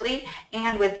 obviously,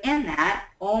 and within that,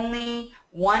 only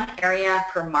one area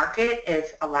per market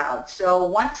is allowed. So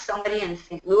once somebody in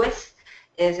St. Louis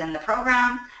is in the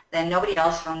program, then nobody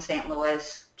else from St.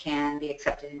 Louis can be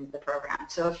accepted into the program.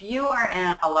 So if you are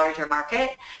in a larger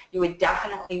market, you would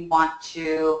definitely want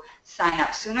to sign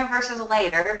up sooner versus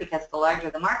later, because the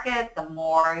larger the market, the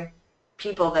more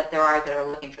people that there are that are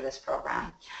looking for this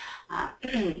program.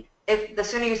 If the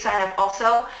sooner you sign up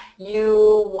also,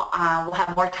 you will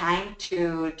have more time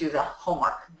to do the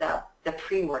homework, the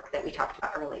pre-work that we talked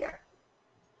about earlier.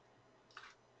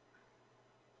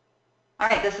 All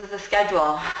right, this is the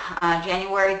schedule.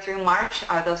 January through March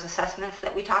are those assessments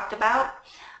that we talked about.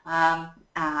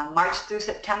 March through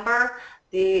September,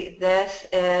 this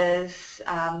is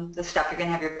the stuff you're going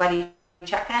to have your buddy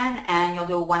check in, and you'll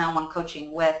do a one-on-one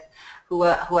coaching with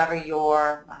whoever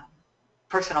your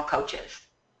personal coach is.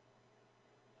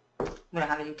 We don't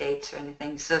have any dates or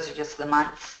anything, so those are just the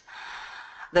months.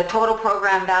 The total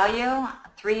program value,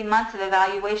 3 months of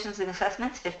evaluations and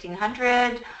assessments,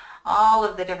 $1,500. All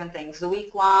of the different things. The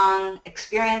week-long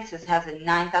experience has a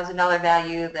 $9,000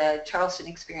 value. The Charleston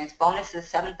experience bonus is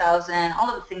 $7,000.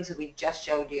 All of the things that we just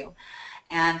showed you.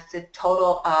 And the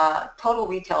total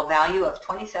retail value of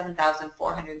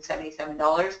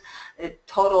 $27,477. The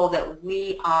total that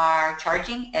we are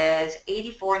charging is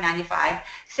 $84.95.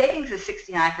 Savings is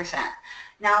 69%.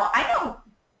 Now, I know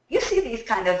you see these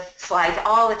kind of slides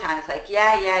all the time. It's like,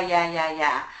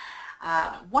 yeah.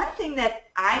 One thing that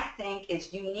I think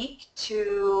is unique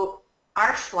to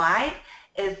our slide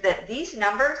is that these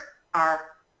numbers are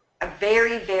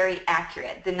very, very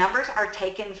accurate. The numbers are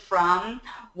taken from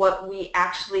what we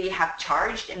actually have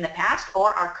charged in the past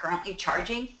or are currently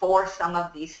charging for some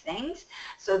of these things.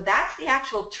 So that's the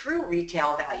actual true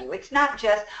retail value. It's not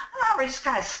just, oh, we're just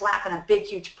kind of slapping a big,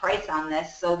 huge price on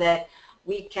this so that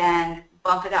we can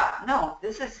bump it up. No,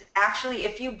 this is actually,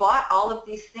 if you bought all of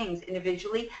these things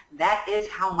individually, that is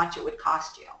how much it would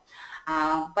cost you.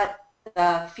 But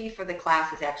the fee for the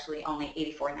class is actually only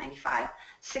 $84.95.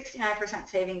 69%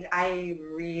 savings. I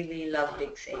really love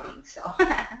big savings, so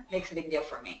it makes a big deal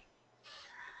for me.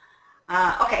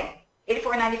 Okay,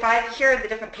 $84.95. Here are the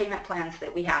different payment plans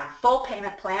that we have. Full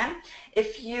payment plan.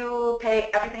 If you pay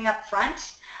everything up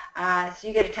front, so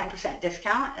you get a 10%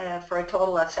 discount for a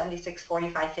total of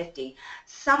 $76.45.50.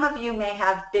 Some of you may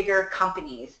have bigger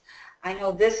companies. I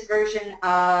know this version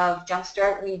of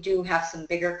Jumpstart, we do have some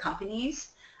bigger companies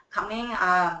coming.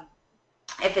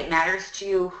 If it matters to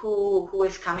you who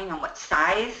is coming and what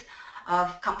size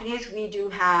of companies, we do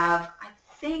have, I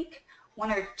think, 1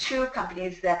 or 2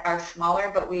 companies that are smaller,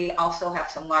 but we also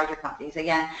have some larger companies.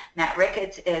 Again, Matt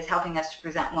Ricketts is helping us to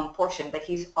present one portion, but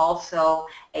he's also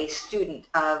a student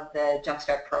of the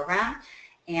Jumpstart program,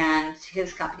 and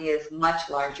his company is much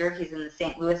larger. He's in the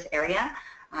St. Louis area.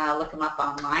 Look him up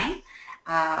online.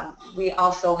 We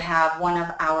also have one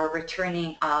of our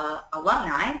returning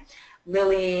alumni,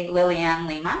 Lillian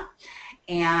Lima,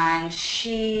 and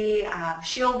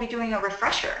she'll be doing a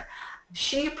refresher.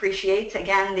 She appreciates,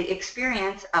 again, the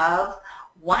experience of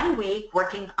 1 week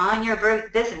working on your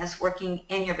business, working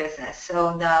in your business.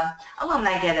 So the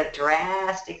alumni get a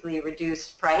drastically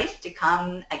reduced price to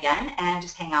come again and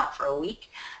just hang out for a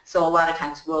week. So a lot of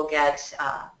times we'll get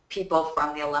people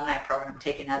from the alumni program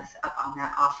taking us up on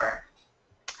that offer.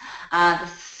 The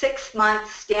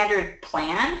 6-month standard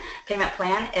plan, payment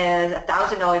plan, is a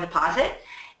 $1,000 deposit.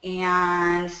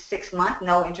 And 6-month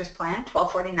no interest plan,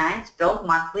 $1249. It's billed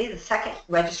monthly. The second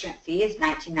registrant fee is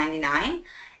 $19.99,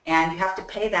 and you have to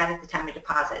pay that at the time of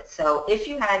deposit. So if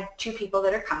you had 2 people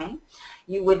that are coming,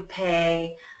 you would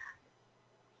pay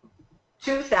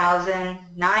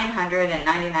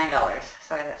 $2,999.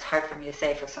 Sorry, that's hard for me to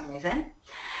say for some reason.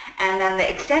 And then the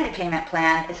extended payment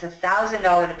plan is a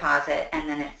 $1,000 deposit, and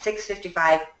then it's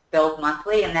 $655 billed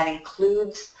monthly, and that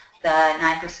includes the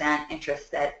 9%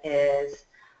 interest that is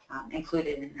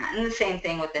included in that. And the same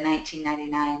thing with the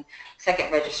 $19.99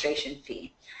 second registration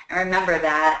fee. And remember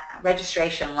that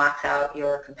registration locks out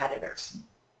your competitors.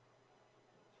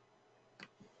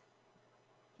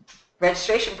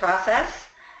 Registration process,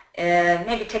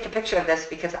 maybe take a picture of this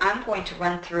because I'm going to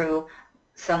run through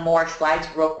some more slides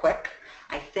real quick.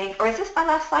 I think, or is this my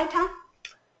last slide, Tom?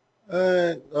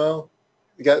 Well,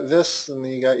 you got this, and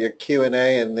then you got your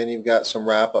Q&A, and then you've got some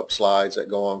wrap-up slides that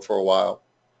go on for a while.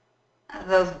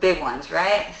 Those big ones,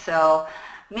 right? So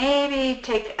maybe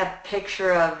take a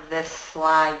picture of this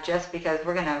slide just because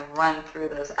we're going to run through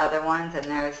those other ones, and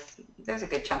there's a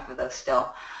good chunk of those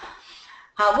still.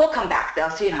 We'll come back though,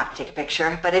 so you don't have to take a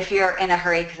picture. But if you're in a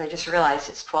hurry, because I just realized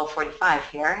it's 12:45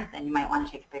 here, then you might want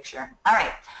to take a picture. All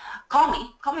right, call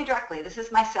me directly. This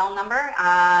is my cell number,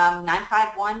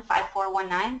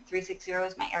 951-5419. 360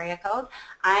 is my area code.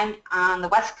 I'm on the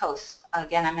West Coast.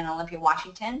 Again, I'm in Olympia,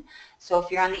 Washington. So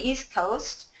if you're on the East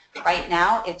Coast, right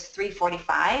now it's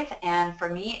 3:45, and for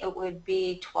me it would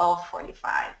be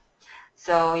 12:45.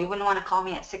 So you wouldn't want to call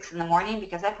me at 6 in the morning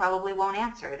because I probably won't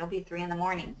answer. It'll be 3 in the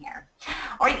morning here.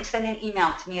 Or you can send an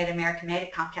email to me at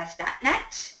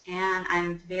americanmade@comcast.net, and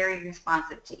I'm very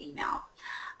responsive to email.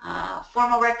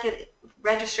 Formal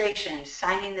registration,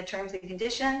 signing the terms and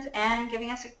conditions, and giving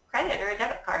us a credit or a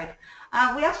debit card.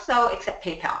 We also accept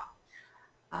PayPal.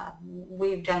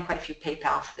 We've done quite a few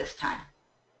PayPals this time.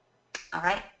 All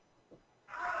right.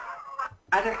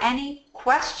 Are there any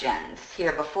questions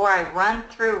here before I run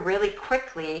through really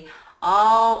quickly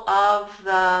all of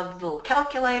the little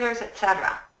calculators,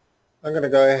 etc.? I'm going to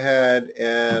go ahead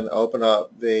and open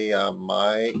up the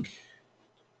mic.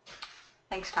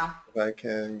 Thanks, Tom. If I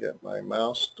can get my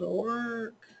mouse to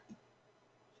work.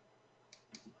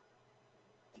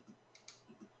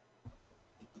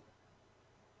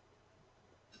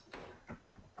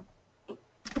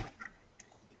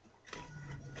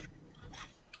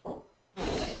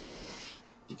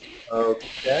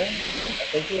 Okay, I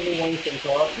think everyone can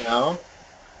talk now.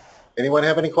 Anyone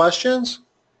have any questions?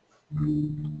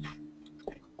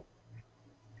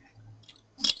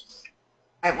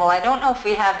 All right, well, I don't know if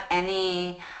we have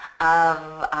any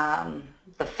of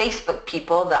the Facebook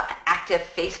people, the active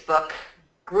Facebook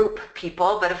group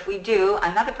people, but if we do,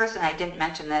 another person I didn't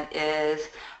mention that is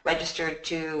registered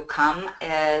to come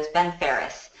is Ben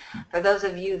Ferris. For those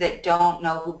of you that don't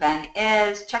know who Ben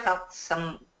is, check out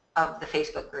some of the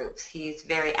Facebook groups. He's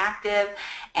very active,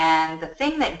 and the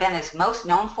thing that Ben is most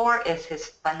known for is his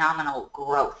phenomenal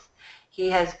growth. He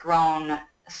has grown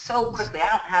so quickly. I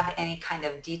don't have any kind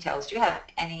of details. Do you have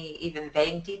any even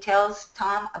vague details,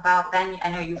 Tom, about Ben?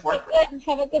 I know you've worked with him.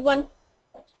 Have a good one.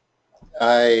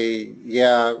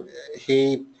 Yeah,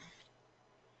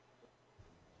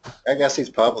 I guess he's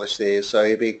published these, so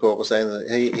he'd be cool with saying that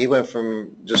he went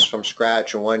from just from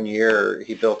scratch in 1 year.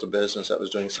 He built a business that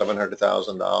was doing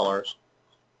 $700,000,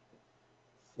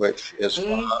 which is He's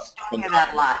doing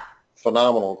that a lot.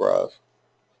 phenomenal growth.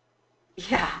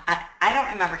 Yeah, I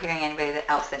don't remember hearing anybody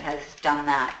else that has done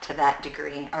that to that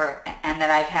degree, and that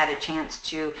I've had a chance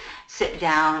to sit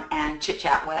down and chit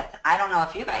chat with. I don't know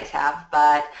if you guys have,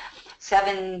 but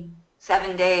seven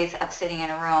days of sitting in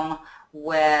a room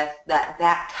with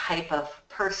that type of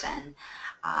person,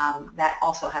 that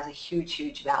also has a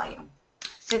huge value.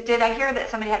 So did I hear that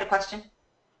somebody had a question?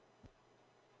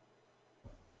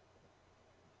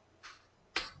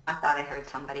 I thought I heard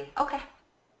somebody. Okay.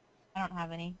 I don't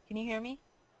have any. Can you hear me?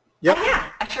 Yep. Oh, yeah,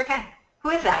 I sure can.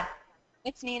 Who is that?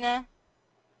 It's Nina.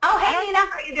 Oh, hey, Nina.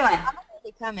 How are you doing? I'm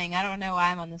already coming. I don't know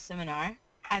why I'm on the seminar.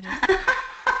 I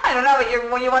don't know,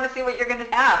 but you want to see what you're going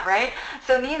to have, right?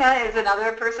 So Nina is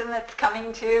another person that's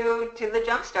coming to the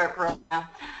Jumpstart program.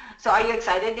 So are you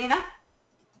excited, Nina?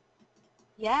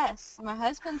 Yes. My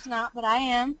husband's not, but I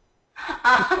am.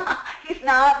 He's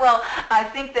not. Well, I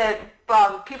think that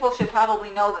people should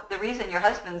probably know that the reason your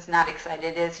husband's not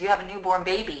excited is you have a newborn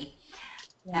baby.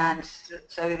 Yeah. And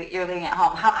so that you're living at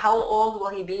home. How old will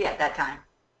he be at that time?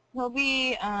 He'll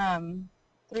be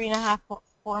 3.5,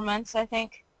 4 months, I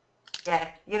think. Yeah,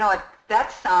 you know what?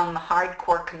 That's some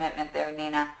hardcore commitment there,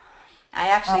 Nina. I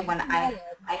actually, when I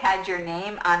had your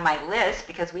name on my list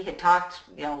because we had talked,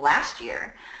 last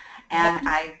year, and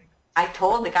I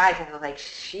told the guys, I was like,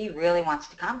 she really wants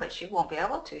to come, but she won't be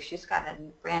able to. She's got a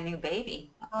brand new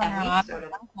baby. Oh, And no, we I'm sort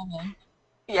of, coming.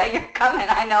 yeah, you're coming.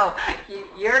 I know.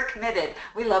 You're committed.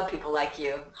 We love people like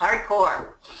you.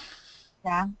 Hardcore.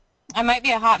 Yeah. I might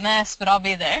be a hot mess, but I'll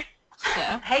be there.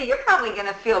 So. Hey, you're probably going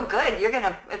to feel good.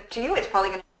 To you, it's probably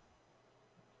going to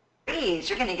breeze.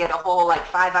 You're going to get a whole,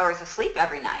 5 hours of sleep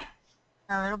every night.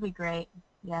 Oh, it'll be great.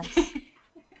 Yes.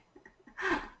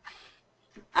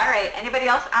 All right. Anybody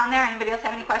else on there? Anybody else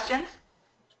have any questions?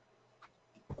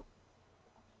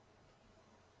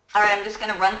 All right. I'm just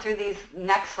going to run through these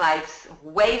next slides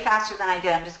way faster than I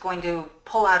did. I'm just going to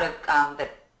pull out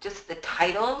just the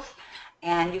titles,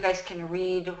 and you guys can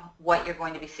read what you're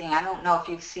going to be seeing. I don't know if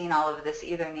you've seen all of this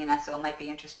either, Nina, so it might be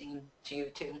interesting to you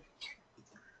too.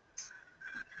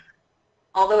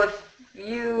 Although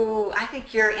I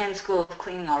think you're in School of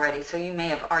Cleaning already, so you may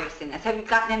have already seen this. Have you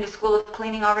gotten into School of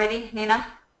Cleaning already, Nina?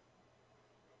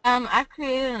 I've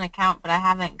created an account, but I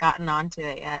haven't gotten onto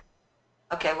it yet.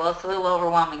 Okay, well, it's a little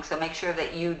overwhelming, so make sure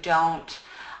that you don't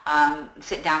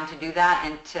sit down to do that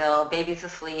until baby's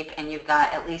asleep and you've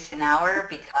got at least an hour,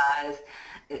 because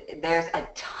there's a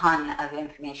ton of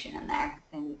information in there,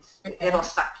 and it'll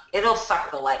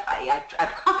suck the life out of you, I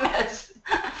promise.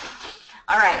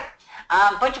 All right,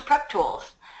 bunch of prep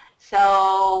tools.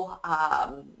 So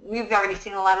we've already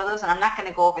seen a lot of those, and I'm not going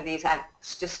to go over these. I've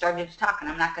just started to talk, and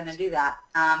I'm not going to do that.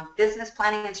 Business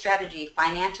planning and strategy,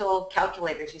 financial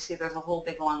calculators. You see there's a whole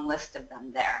big long list of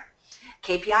them there.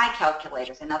 KPI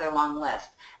calculators, another long list.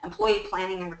 Employee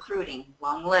planning and recruiting,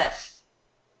 long list.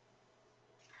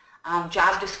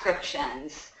 Job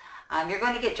descriptions. You're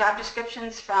going to get job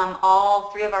descriptions from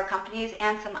all 3 of our companies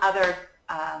and some other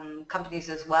companies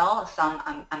as well, some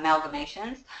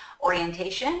amalgamations.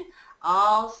 Orientation,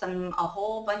 a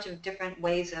whole bunch of different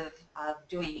ways of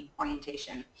doing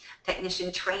orientation.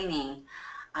 Technician training,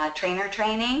 trainer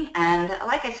training. And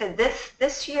like I said,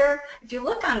 this year, if you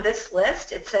look on this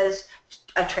list, it says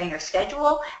a trainer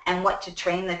schedule and what to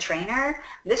train the trainer.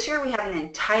 This year we have an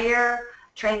entire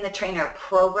train the trainer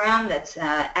program that's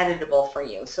editable for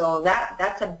you. So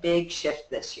that's a big shift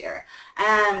this year.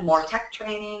 And more tech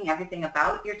training, everything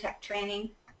about your tech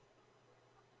training.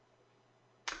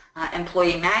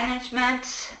 Employee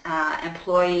management,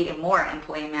 more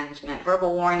employee management,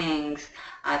 verbal warnings,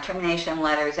 termination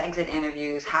letters, exit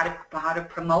interviews, how to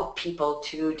promote people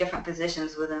to different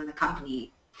positions within the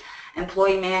company.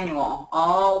 Employee manual,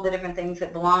 all the different things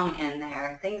that belong in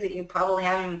there, things that you probably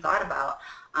haven't even thought about.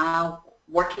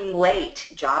 Working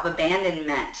late, job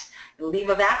abandonment, leave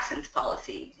of absence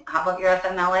policy. How about your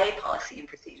FMLA policy and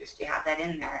procedures? Do you have that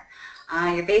in there?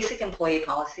 Your basic employee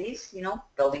policies, you know,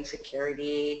 building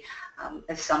security,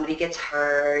 if somebody gets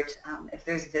hurt, if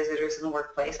there's visitors in the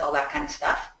workplace, all that kind of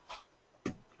stuff.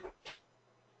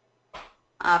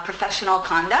 Professional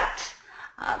conduct,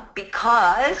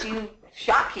 because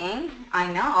shocking,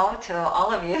 I know, to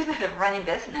all of you that have running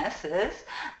businesses,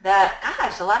 that,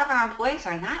 gosh, a lot of our employees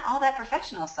are not all that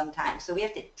professional sometimes. So we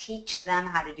have to teach them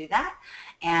how to do that.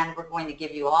 And we're going to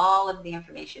give you all of the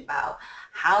information about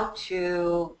how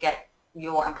to get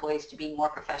your employees to be more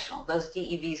professional. Those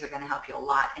DEVs are going to help you a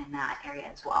lot in that area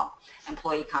as well.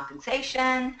 Employee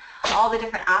compensation, all the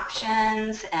different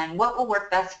options, and what will work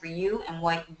best for you and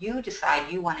what you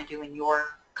decide you want to do in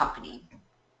your company.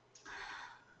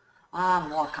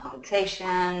 More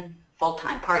compensation,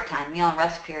 full-time, part-time, meal and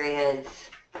rest periods,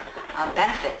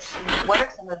 benefits. What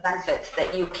are some of the benefits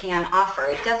that you can offer?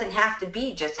 It doesn't have to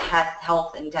be just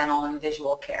health and dental and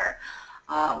visual care.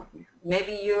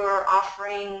 Maybe you're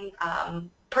offering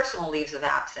personal leaves of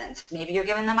absence. Maybe you're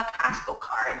giving them a Costco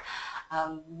card.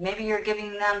 Maybe you're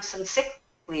giving them some sick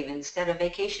leave instead of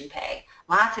vacation pay.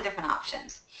 Lots of different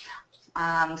options.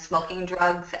 Smoking,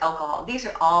 drugs, alcohol. These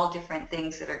are all different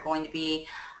things that are going to be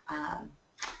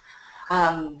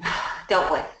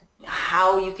dealt with.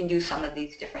 How you can do some of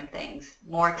these different things.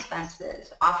 More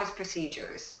expenses, office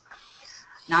procedures,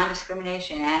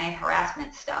 non-discrimination,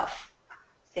 anti-harassment stuff,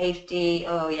 safety.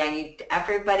 Oh yeah,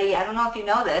 everybody, I don't know if you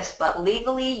know this, but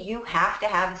legally you have to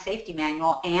have a safety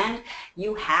manual and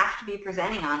you have to be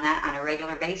presenting on that on a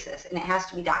regular basis, and it has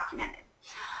to be documented.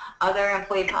 Other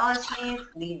employee policies,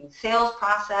 lead and sales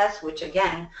process, which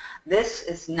again, this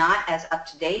is not as up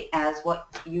to date as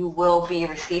what you will be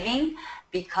receiving,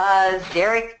 because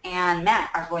Derek and Matt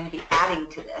are going to be adding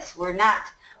to this. We're not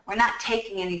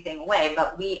taking anything away,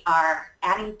 but we are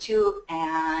adding to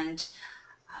and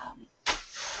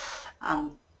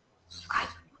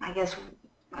I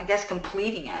guess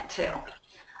completing it too.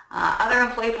 Other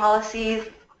employee policies.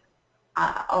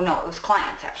 Oh no, it was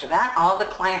clients after that. All the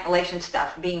client relation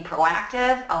stuff, being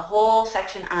proactive, a whole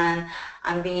section on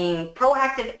being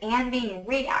proactive and being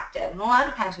reactive. And a lot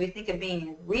of times we think of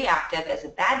being reactive as a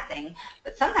bad thing,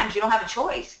 but sometimes you don't have a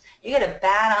choice. You get a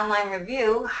bad online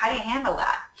review, how do you handle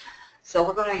that? So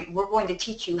we're going to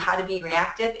teach you how to be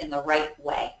reactive in the right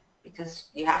way, because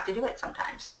you have to do it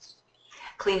sometimes.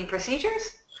 Cleaning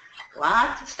procedures.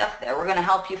 Lots of stuff there. We're going to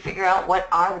help you figure out what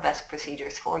are the best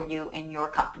procedures for you in your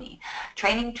company.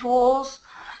 Training tools,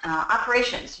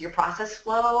 operations, your process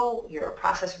flow, your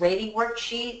process rating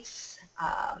worksheets,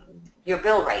 your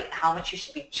bill rate, how much you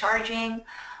should be charging,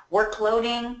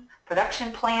 workloading,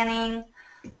 production planning,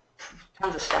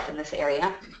 tons of stuff in this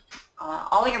area.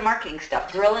 All your marketing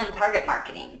stuff, drill in target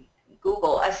marketing,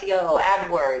 Google, SEO,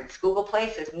 AdWords, Google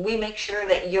Places. We make sure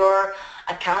that your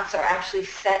accounts are actually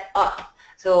set up.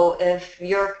 So if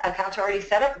your accounts are already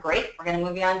set up, great, we're going to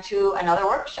move you on to another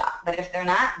workshop. But if they're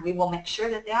not, we will make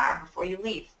sure that they are before you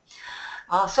leave.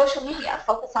 Social media,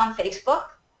 focus on Facebook,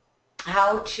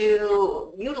 how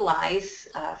to utilize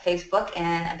Facebook in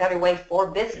a better way for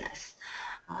business.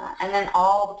 And then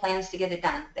all the plans to get it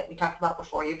done that we talked about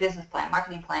before, your business plan,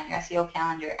 marketing plan, your SEO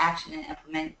calendar, action and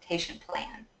implementation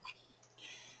plan.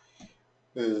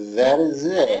 That is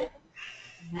it.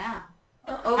 Yeah.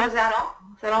 Oh, is that all?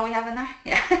 Is that all we have in there?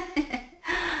 Yeah.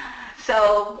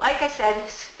 So, like I said,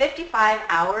 it's 55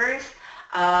 hours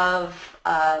of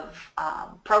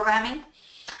programming,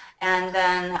 and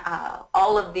then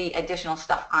all of the additional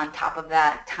stuff on top of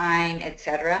that, time,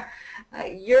 etc.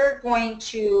 You're going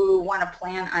to want to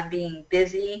plan on being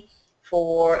busy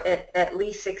for at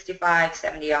least 65,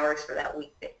 70 hours for that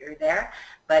week that you're there,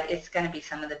 but it's going to be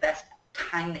some of the best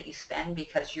time that you spend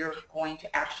because you're going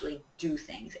to actually do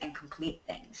things and complete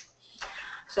things.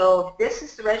 So this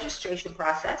is the registration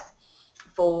process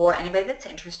for anybody that's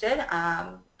interested,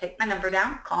 take my number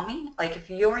down, call me. Like if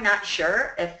you're not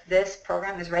sure if this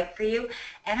program is right for you,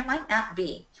 and it might not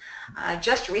be.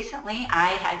 Just recently, I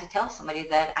had to tell somebody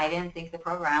that I didn't think the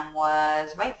program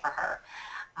was right for her.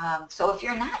 So if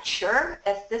you're not sure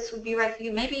if this would be right for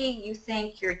you, maybe you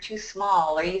think you're too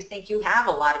small or you think you have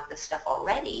a lot of this stuff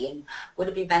already and would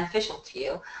it be beneficial to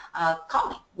you, call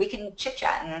me. We can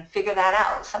chit-chat and figure that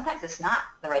out. Sometimes it's not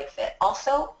the right fit.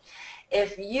 Also,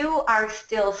 if you are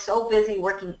still so busy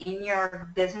working in your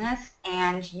business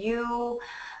and you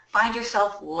find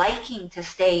yourself liking to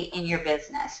stay in your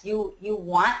business, you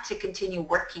want to continue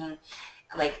working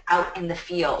like out in the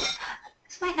field,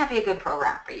 this might not be a good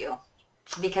program for you,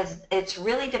 because it's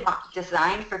really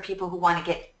designed for people who want to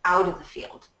get out of the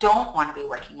field, don't want to be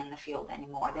working in the field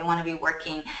anymore. They want to be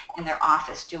working in their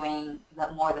office doing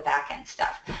more of the back-end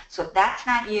stuff. So if that's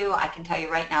not you, I can tell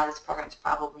you right now this program is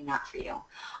probably not for you.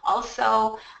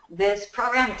 Also, this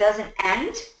program doesn't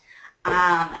end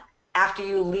after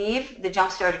you leave the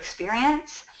Jumpstart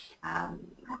experience.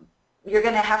 You're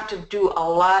going to have to do a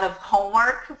lot of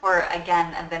homework for,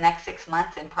 again, the next 6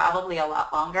 months and probably a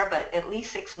lot longer, but at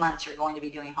least 6 months you're going to be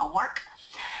doing homework.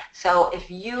 So if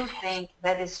you think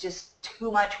that is just too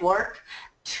much work,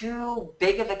 too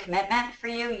big of a commitment for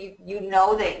you, you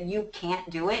know that you can't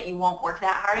do it, you won't work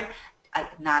that hard,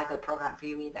 not a good program for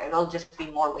you either. It'll just be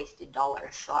more wasted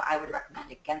dollars. So I would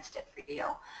recommend against it for you.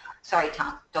 Sorry,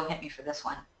 Tom, don't hit me for this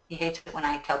one. He hates it when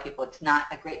I tell people it's not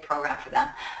a great program for them.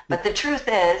 But the truth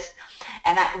is,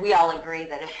 and we all agree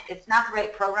that if it's not the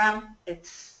right program,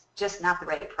 it's just not the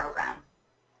right program.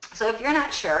 So if you're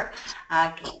not sure,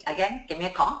 again, give me a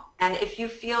call. And if you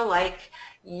feel like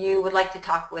you would like to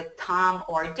talk with Tom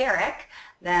or Derek,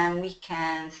 then we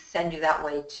can send you that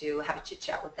way to have a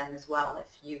chit-chat with them as well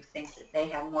if you think that they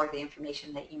have more of the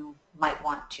information that you might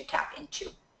want to tap into.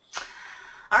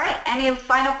 All right, any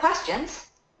final questions?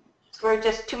 We're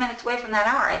just 2 minutes away from that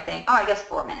hour, I think. Oh, I guess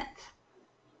 4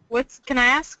 minutes. Can I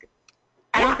ask?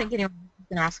 I don't think anyone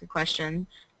can ask a question.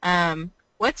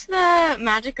 What's the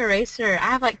magic eraser? I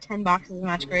have like 10 boxes of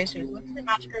magic erasers. What's the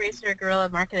magic eraser guerrilla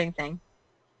marketing thing?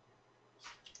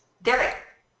 Derek.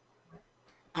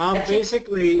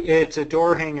 Basically, it's a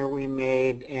door hanger we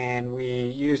made, and we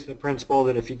use the principle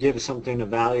that if you give something a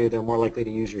value, they're more likely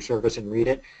to use your service and read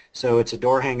it. So it's a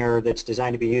door hanger that's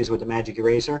designed to be used with a magic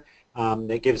eraser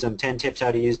that gives them 10 tips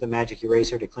how to use the magic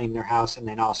eraser to clean their house and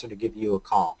then also to give you a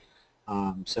call.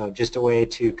 So just a way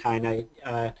to kind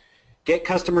of get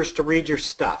customers to read your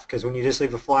stuff, because when you just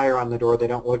leave a flyer on the door, they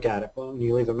don't look at it. But when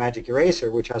you leave a magic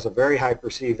eraser, which has a very high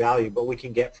perceived value, but we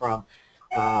can get from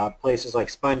places like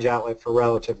Sponge Outlet for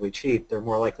relatively cheap, they're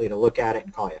more likely to look at it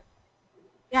and call you.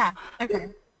 Yeah, okay.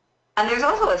 And there's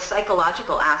also a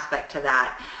psychological aspect to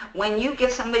that. When you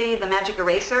give somebody the magic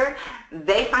eraser,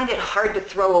 they find it hard to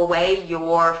throw away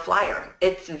your flyer.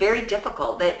 It's very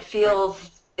difficult. It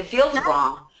feels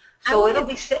wrong. So it'll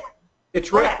be sick.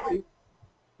 It's right.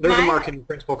 There's a marketing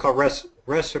principle called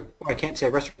I can't say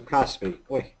reciprocity.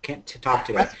 Boy, I can't talk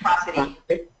today. Reciprocity.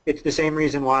 It's the same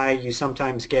reason why you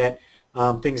sometimes get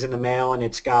things in the mail and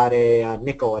it's got a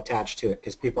nickel attached to it,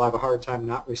 because people have a hard time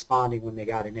not responding when they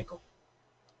got a nickel.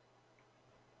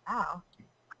 Wow.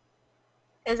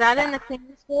 Is that in the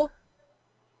cleaning school?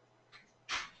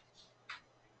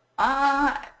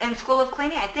 In School of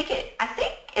Cleaning, I think it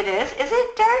is. Is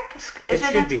it, Derek? Is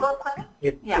it in School of Cleaning?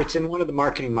 It's in one of the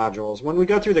marketing modules. When we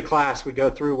go through the class, we go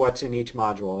through what's in each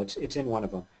module. It's in one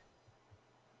of them.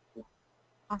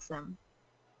 Awesome.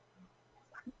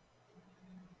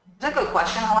 That's a good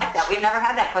question. I like that. We've never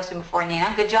had that question before,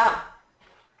 Nina. Good job.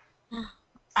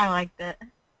 I liked it.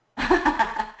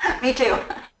 Me too.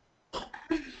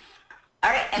 All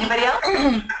right. Anybody else?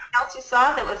 Anything else you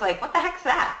saw that was like, what the heck's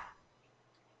that?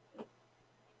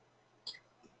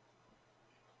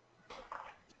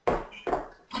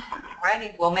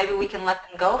 Alrighty. Well, maybe we can let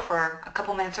them go for a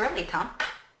couple minutes early, Tom.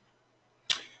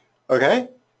 Okay.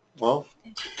 Well,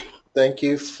 thank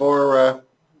you for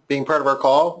being part of our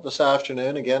call this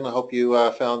afternoon. Again, I hope you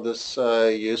found this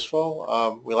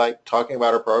useful. We like talking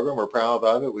about our program. We're proud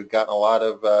of it. We've gotten a lot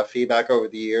of feedback over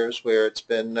the years where it's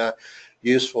been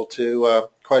useful to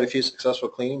quite a few successful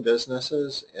cleaning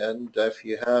businesses. And if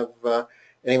you have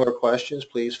any more questions,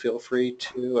 please feel free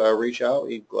to reach out.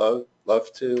 We'd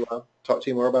love to talk to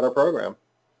you more about our program.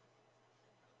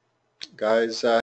 Guys,